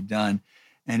things he had done.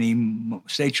 And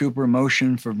state trooper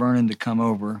motioned for Vernon to come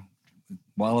over.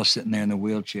 Wallace sitting there in the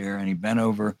wheelchair, and he bent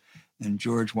over. And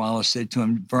George Wallace said to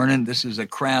him, Vernon, this is a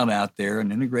crowd out there,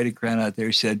 an integrated crowd out there.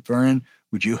 He said, Vernon,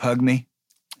 would you hug me?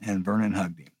 And Vernon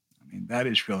hugged him. I mean, that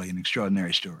is really an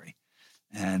extraordinary story.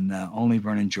 And only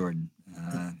Vernon Jordan.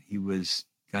 He was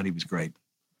great.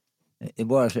 It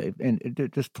was. And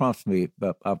it just prompts me,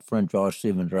 our friend George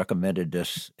Stevens recommended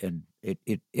this. And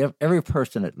every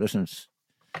person that listens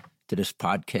to this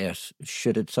podcast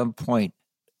should at some point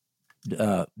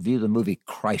view the movie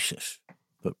Crisis.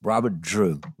 But Robert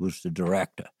Drew was the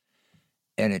director.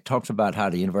 And it talks about how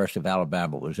the University of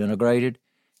Alabama was integrated.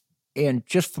 And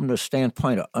just from the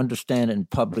standpoint of understanding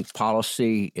public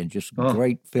policy and just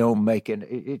great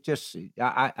filmmaking,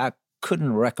 I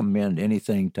couldn't recommend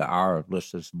anything to our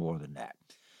listeners more than that.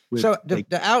 So the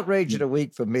outrage of the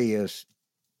week for me is,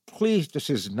 please, this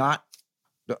is not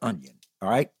The Onion, all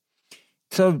right?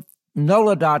 So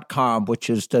NOLA.com,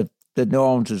 which is the New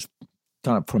Orleans'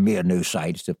 kind of premier news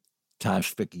sites, the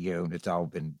Times-Picayune, it's all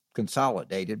been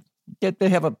consolidated. They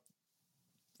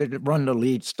run the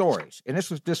lead stories. And this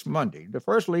was this Monday. The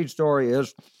first lead story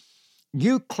is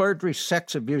new clergy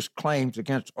sex abuse claims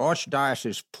against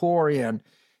Archdiocese pour in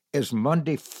as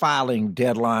Monday filing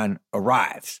deadline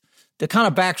arrives. The kind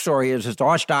of backstory is the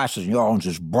Archdiocese of New Orleans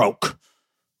is broke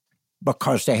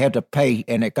because they had to pay,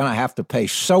 and they're going to have to pay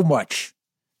so much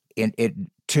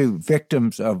to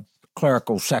victims of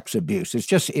clerical sex abuse. It's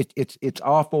just, it's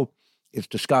awful, it's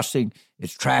disgusting,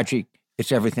 it's tragic,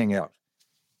 it's everything else.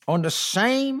 On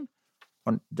the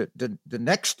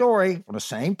next story on the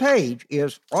same page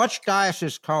is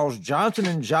Archdiocese calls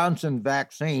Johnson & Johnson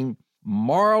vaccine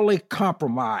morally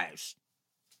compromised.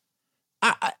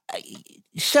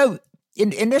 So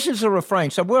this is a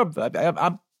refrain. So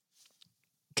I'm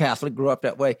Catholic, grew up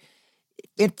that way.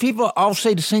 And people all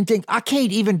say the same thing. I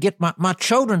can't even get my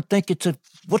children think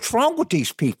what's wrong with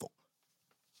these people?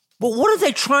 But what are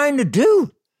they trying to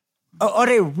do? Are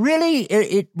they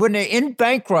really, when they're in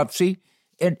bankruptcy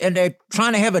and they're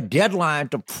trying to have a deadline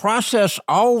to process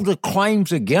all the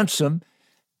claims against them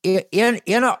in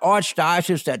an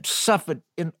archdiocese that suffered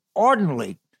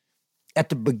inordinately at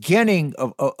the beginning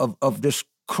of this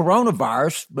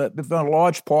coronavirus, but in a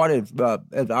large part, as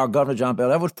our Governor John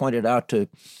Bell Edwards pointed out to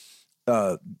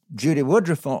Judy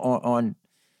Woodruff on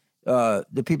the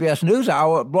PBS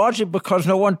NewsHour, largely because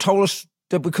no one told us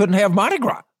that we couldn't have Mardi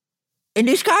Gras. And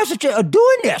these guys are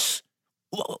doing this.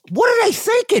 What are they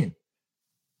thinking?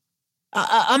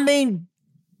 I mean,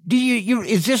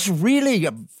 is this really,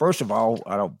 first of all,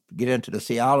 I don't get into the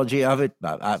theology of it.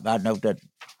 I know that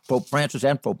Pope Francis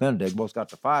and Pope Benedict both got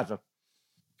the Pfizer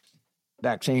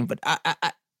vaccine, but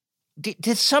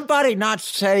did somebody not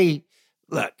say,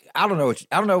 look, I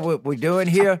don't know what we're doing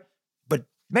here, but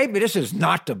maybe this is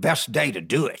not the best day to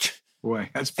do it. Boy,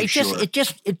 that's for sure. It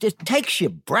just takes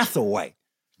your breath away.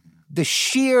 The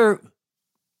sheer,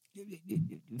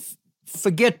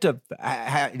 forget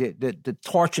the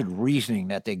tortured reasoning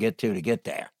that they get to get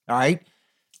there. All right,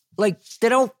 like they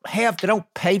don't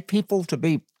pay people to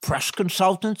be press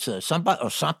consultants or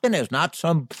something. There's not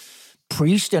some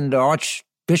priest in the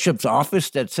Archbishop's office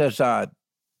that says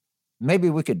maybe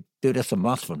we could do this a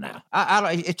month from now.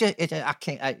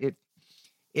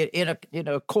 In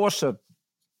a course of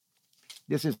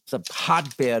this is a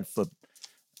hotbed for.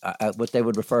 What they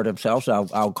would refer to themselves,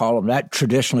 I'll call them that,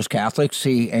 traditionalist Catholics.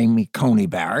 See Amy Coney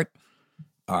Barrett,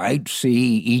 all right,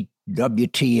 see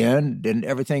EWTN and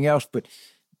everything else. But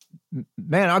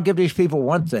man, I'll give these people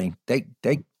one thing: they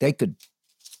could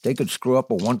screw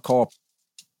up a one-car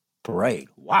parade.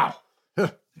 Wow. Boy,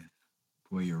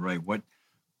 you're right. What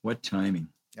timing?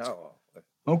 Oh,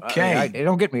 okay.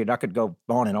 Don't get me. I could go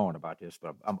on and on about this,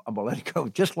 but I'm gonna let it go.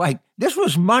 Just like this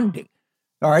was Monday,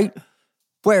 all right.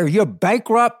 Where you're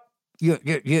bankrupt, your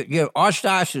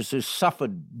archdiocese has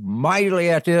suffered mightily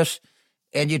at this,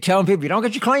 and you're telling people you don't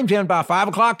get your claims in by 5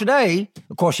 o'clock today.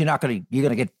 Of course, you're gonna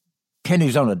get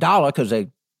pennies on the dollar because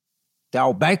they're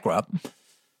all bankrupt.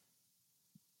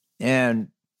 And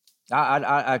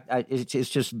it's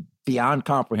just beyond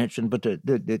comprehension. But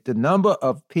the number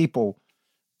of people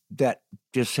that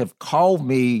just have called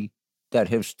me that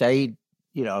have stayed,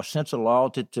 a sense of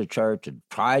loyalty to church and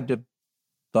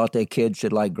thought their kids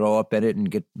should grow up in it and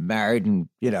get married and,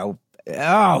 oh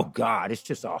God, it's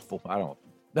just awful.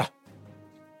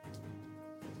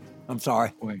 I'm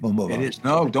sorry. We'll move on. Is.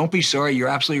 No, don't be sorry. You're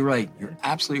absolutely right. You're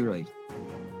absolutely right.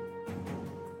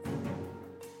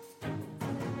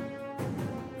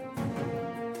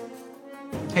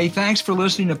 Hey, thanks for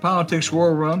listening to Politics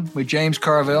War Room with James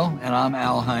Carville, and I'm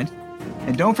Al Hunt.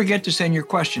 And don't forget to send your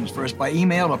questions for us by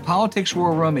email to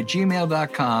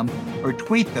politicswarroom@gmail.com or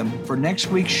tweet them for next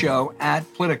week's show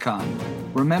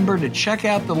 @Politicon. Remember to check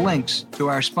out the links to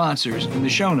our sponsors in the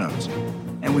show notes.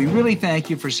 And we really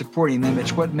thank you for supporting them.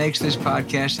 It's what makes this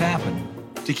podcast happen.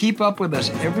 To keep up with us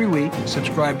every week,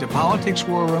 subscribe to Politics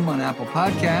War Room on Apple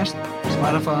Podcasts,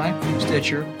 Spotify,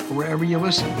 Stitcher, or wherever you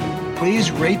listen.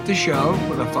 Please rate the show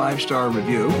with a 5-star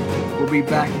review. We'll be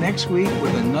back next week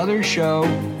with another show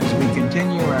as we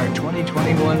continue our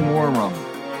 2021 War Room.